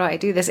podcast. How do I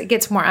do this? It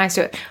gets more eyes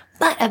to it.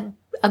 But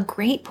a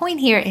great point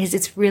here is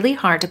it's really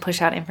hard to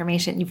push out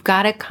information. You've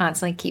got to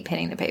constantly keep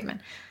hitting the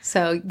pavement.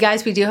 So,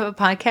 guys, we do have a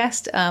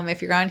podcast.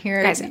 If you're on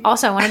here. Guys,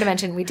 also, I wanted to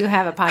mention we do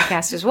have a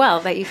podcast as well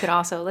that you could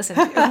also listen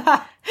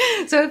to.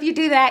 So if you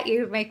do that,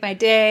 you would make my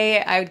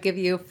day. I would give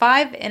you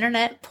 5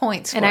 internet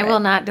points for And I it. will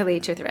not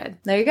delete your thread.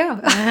 There you go.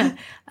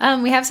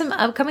 We have some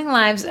upcoming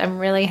lives I'm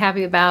really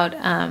happy about.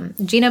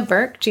 Gina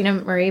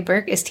Marie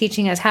Burke, is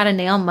teaching us how to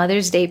nail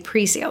Mother's Day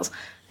pre-sales.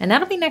 And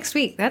that'll be next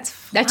week. That's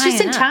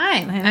just in up.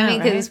 time. I know,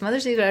 because right?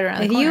 Mother's Day is right around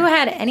the If corner. you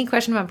had any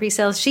question about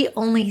pre-sales, she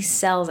only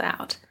sells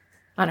out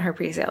on her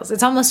pre-sales.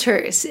 It's almost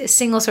her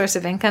single source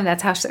of income.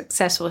 That's how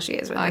successful she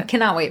is with it. I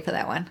cannot wait for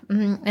that one.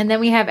 Mm-hmm. And then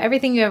we have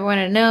everything you ever want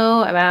to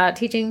know about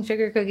teaching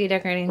sugar cookie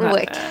decorating.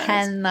 I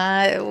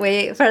cannot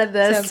wait for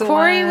this so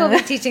Corey one. will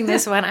be teaching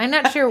this one. I'm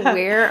not sure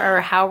where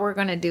or how we're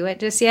going to do it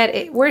just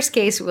yet. Worst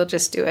case, we'll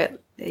just do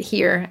it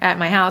here at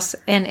my house.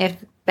 And if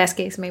best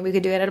case, maybe we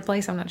could do it at a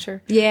place. I'm not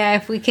sure. Yeah,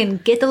 if we can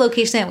get the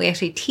location that we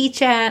actually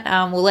teach at,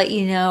 we'll let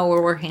you know.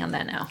 We're working on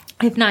that now.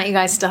 If not, you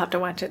guys still have to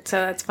watch it,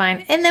 so that's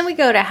fine. And then we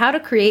go to how to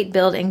create,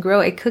 build, and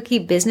grow a cookie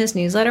business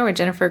newsletter with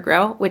Jennifer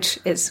Grow, which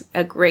is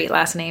a great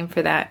last name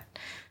for that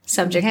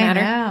subject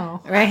matter.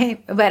 Know.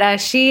 Right? But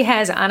she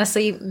has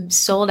honestly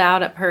sold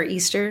out of her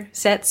Easter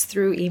sets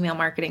through email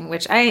marketing,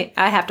 which I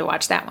have to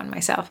watch that one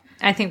myself.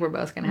 I think we're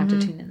both going to have to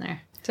tune in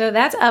there. So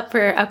that's up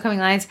for upcoming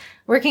lines.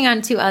 Working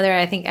on 2 other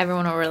I think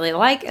everyone will really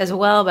like as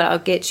well, but I'll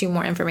get you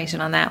more information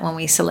on that when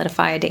we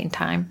solidify a date and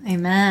time.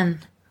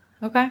 Amen.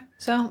 Okay,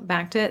 so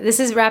back to it.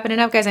 This is wrapping it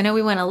up, guys. I know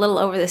we went a little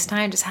over this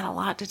time. Just had a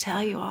lot to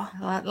tell you all.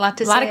 A lot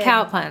to a say. lot of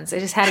cow puns. I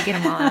just had to get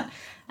them all out.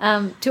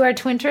 To our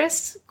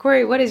Twinterests,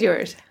 Corey, what is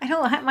yours? I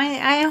don't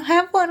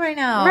have one right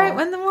now. Right,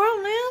 what in the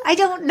world,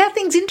 man?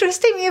 Nothing's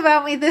interesting me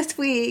about me this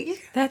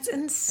week. That's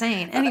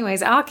insane.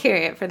 Anyways, I'll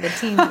carry it for the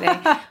team today.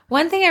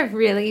 One thing I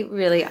really,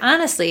 really,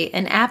 honestly,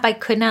 an app I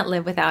could not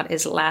live without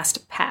is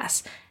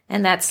LastPass.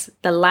 And that's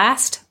the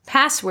last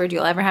password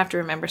you'll ever have to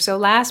remember. So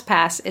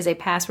LastPass is a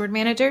password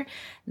manager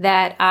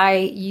that I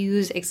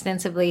use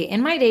extensively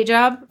in my day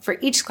job. For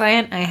each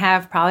client, I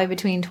have probably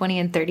between 20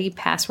 and 30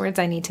 passwords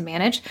I need to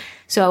manage.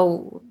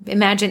 So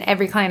imagine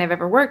every client I've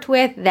ever worked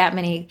with, that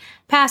many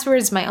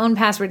passwords, my own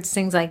passwords,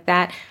 things like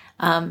that.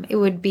 It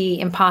would be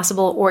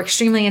impossible or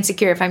extremely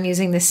insecure if I'm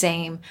using the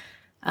same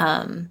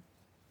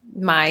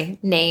my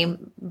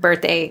name,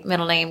 birthday,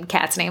 middle name,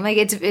 cat's name.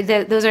 Like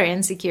those are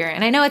insecure.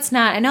 And I know it's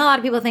not. I know a lot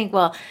of people think,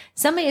 well,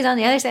 somebody's on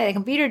the other side of the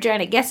computer trying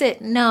to guess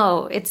it.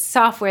 No, it's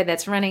software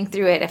that's running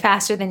through it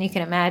faster than you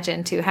can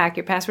imagine to hack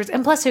your passwords.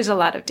 And plus there's a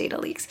lot of data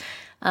leaks.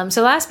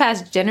 So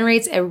LastPass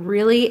generates a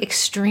really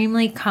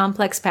extremely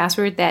complex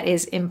password that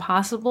is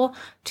impossible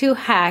to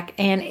hack.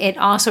 And it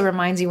also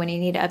reminds you when you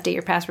need to update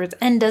your passwords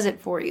and does it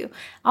for you.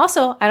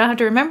 Also, I don't have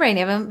to remember any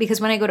of them because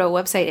when I go to a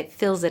website, it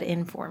fills it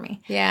in for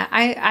me. Yeah,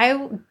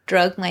 I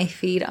drug my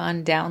feet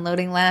on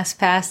downloading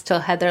LastPass till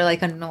Heather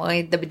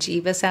annoyed the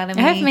bejeebus out of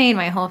me. I've made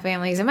my whole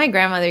family use it. My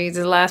grandmother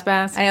uses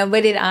LastPass. I know,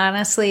 but it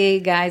honestly,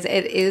 guys,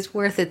 it is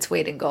worth its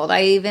weight in gold.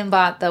 I even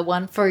bought the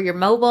one for your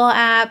mobile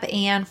app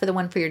and for the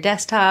one for your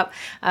desktop.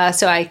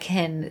 So I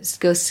can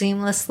go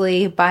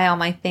seamlessly buy all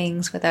my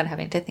things without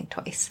having to think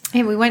twice.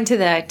 And we went to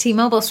the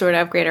T-Mobile store to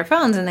upgrade our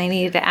phones, and they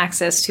needed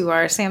access to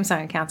our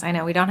Samsung accounts. I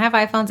know we don't have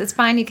iPhones. It's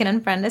fine. You can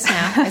unfriend us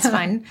now. It's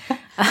fine.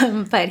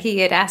 But he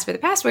had asked for the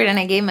password, and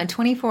I gave him a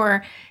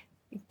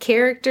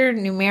 24-character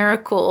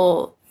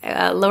numerical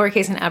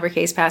lowercase and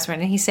uppercase password.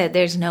 And he said,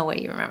 there's no way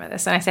you remember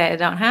this. And I said, I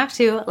don't have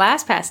to.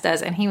 LastPass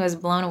does. And he was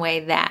blown away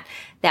that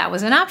that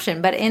was an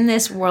option. But in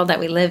this world that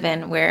we live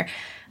in where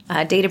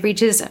data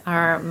breaches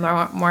are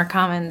more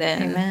common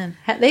than... Amen.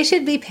 They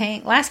should be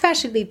paying... LastPass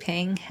should be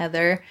paying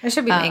Heather. They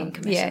should be paying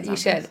commissions. Yeah, you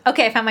should.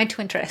 Okay, I found my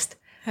Twinterest.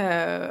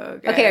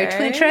 Okay, our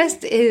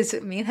Twinterest is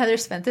me and Heather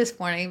spent this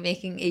morning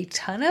making a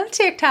ton of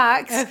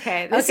TikToks.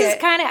 Okay, this is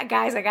kind of...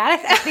 Guys, I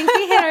think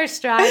we hit our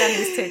stride on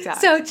these TikToks.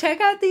 So check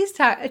out these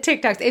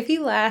TikToks. If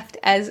you laughed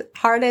as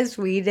hard as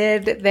we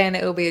did, then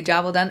it will be a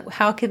job well done.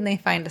 How can they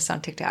find us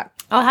on TikTok?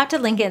 I'll have to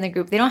link it in the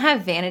group. They don't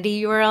have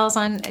vanity URLs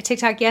on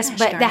TikTok, yes,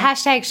 but the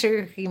hashtag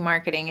sugar cookie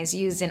marketing is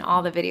used in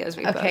all the videos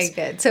we post. Okay,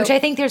 good. So, which I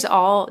think there's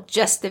all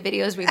just the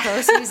videos we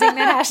post using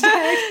that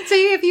hashtag. So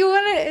if you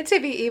want to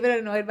be even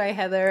annoyed by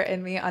Heather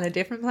and me on a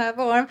different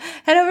platform,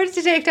 head over to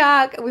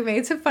TikTok. We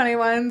made some funny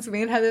ones.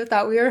 Me and Heather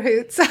thought we were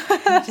hoots.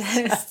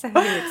 Just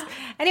hoots.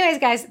 Anyways,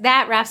 guys,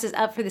 that wraps us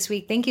up for this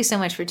week. Thank you so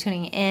much for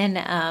tuning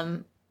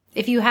in.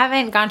 If you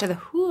haven't gone to the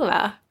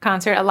Hula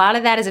concert, a lot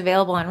of that is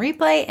available on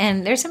replay,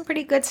 and there's some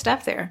pretty good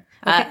stuff there.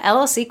 Okay.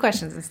 LLC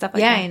questions and stuff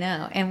like that. Yeah, I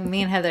know. And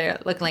me and Heather are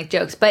looking like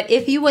jokes. But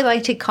if you would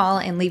like to call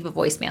and leave a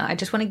voicemail, I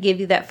just want to give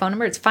you that phone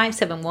number. It's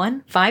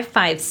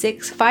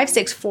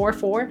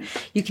 571-556-5644.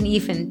 You can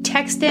even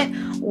text it,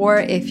 or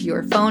if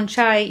you're phone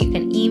shy, you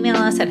can email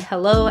us at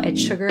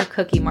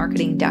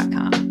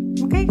hello@sugarcookiemarketing.com.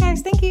 Okay,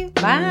 guys. Thank you.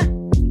 Bye.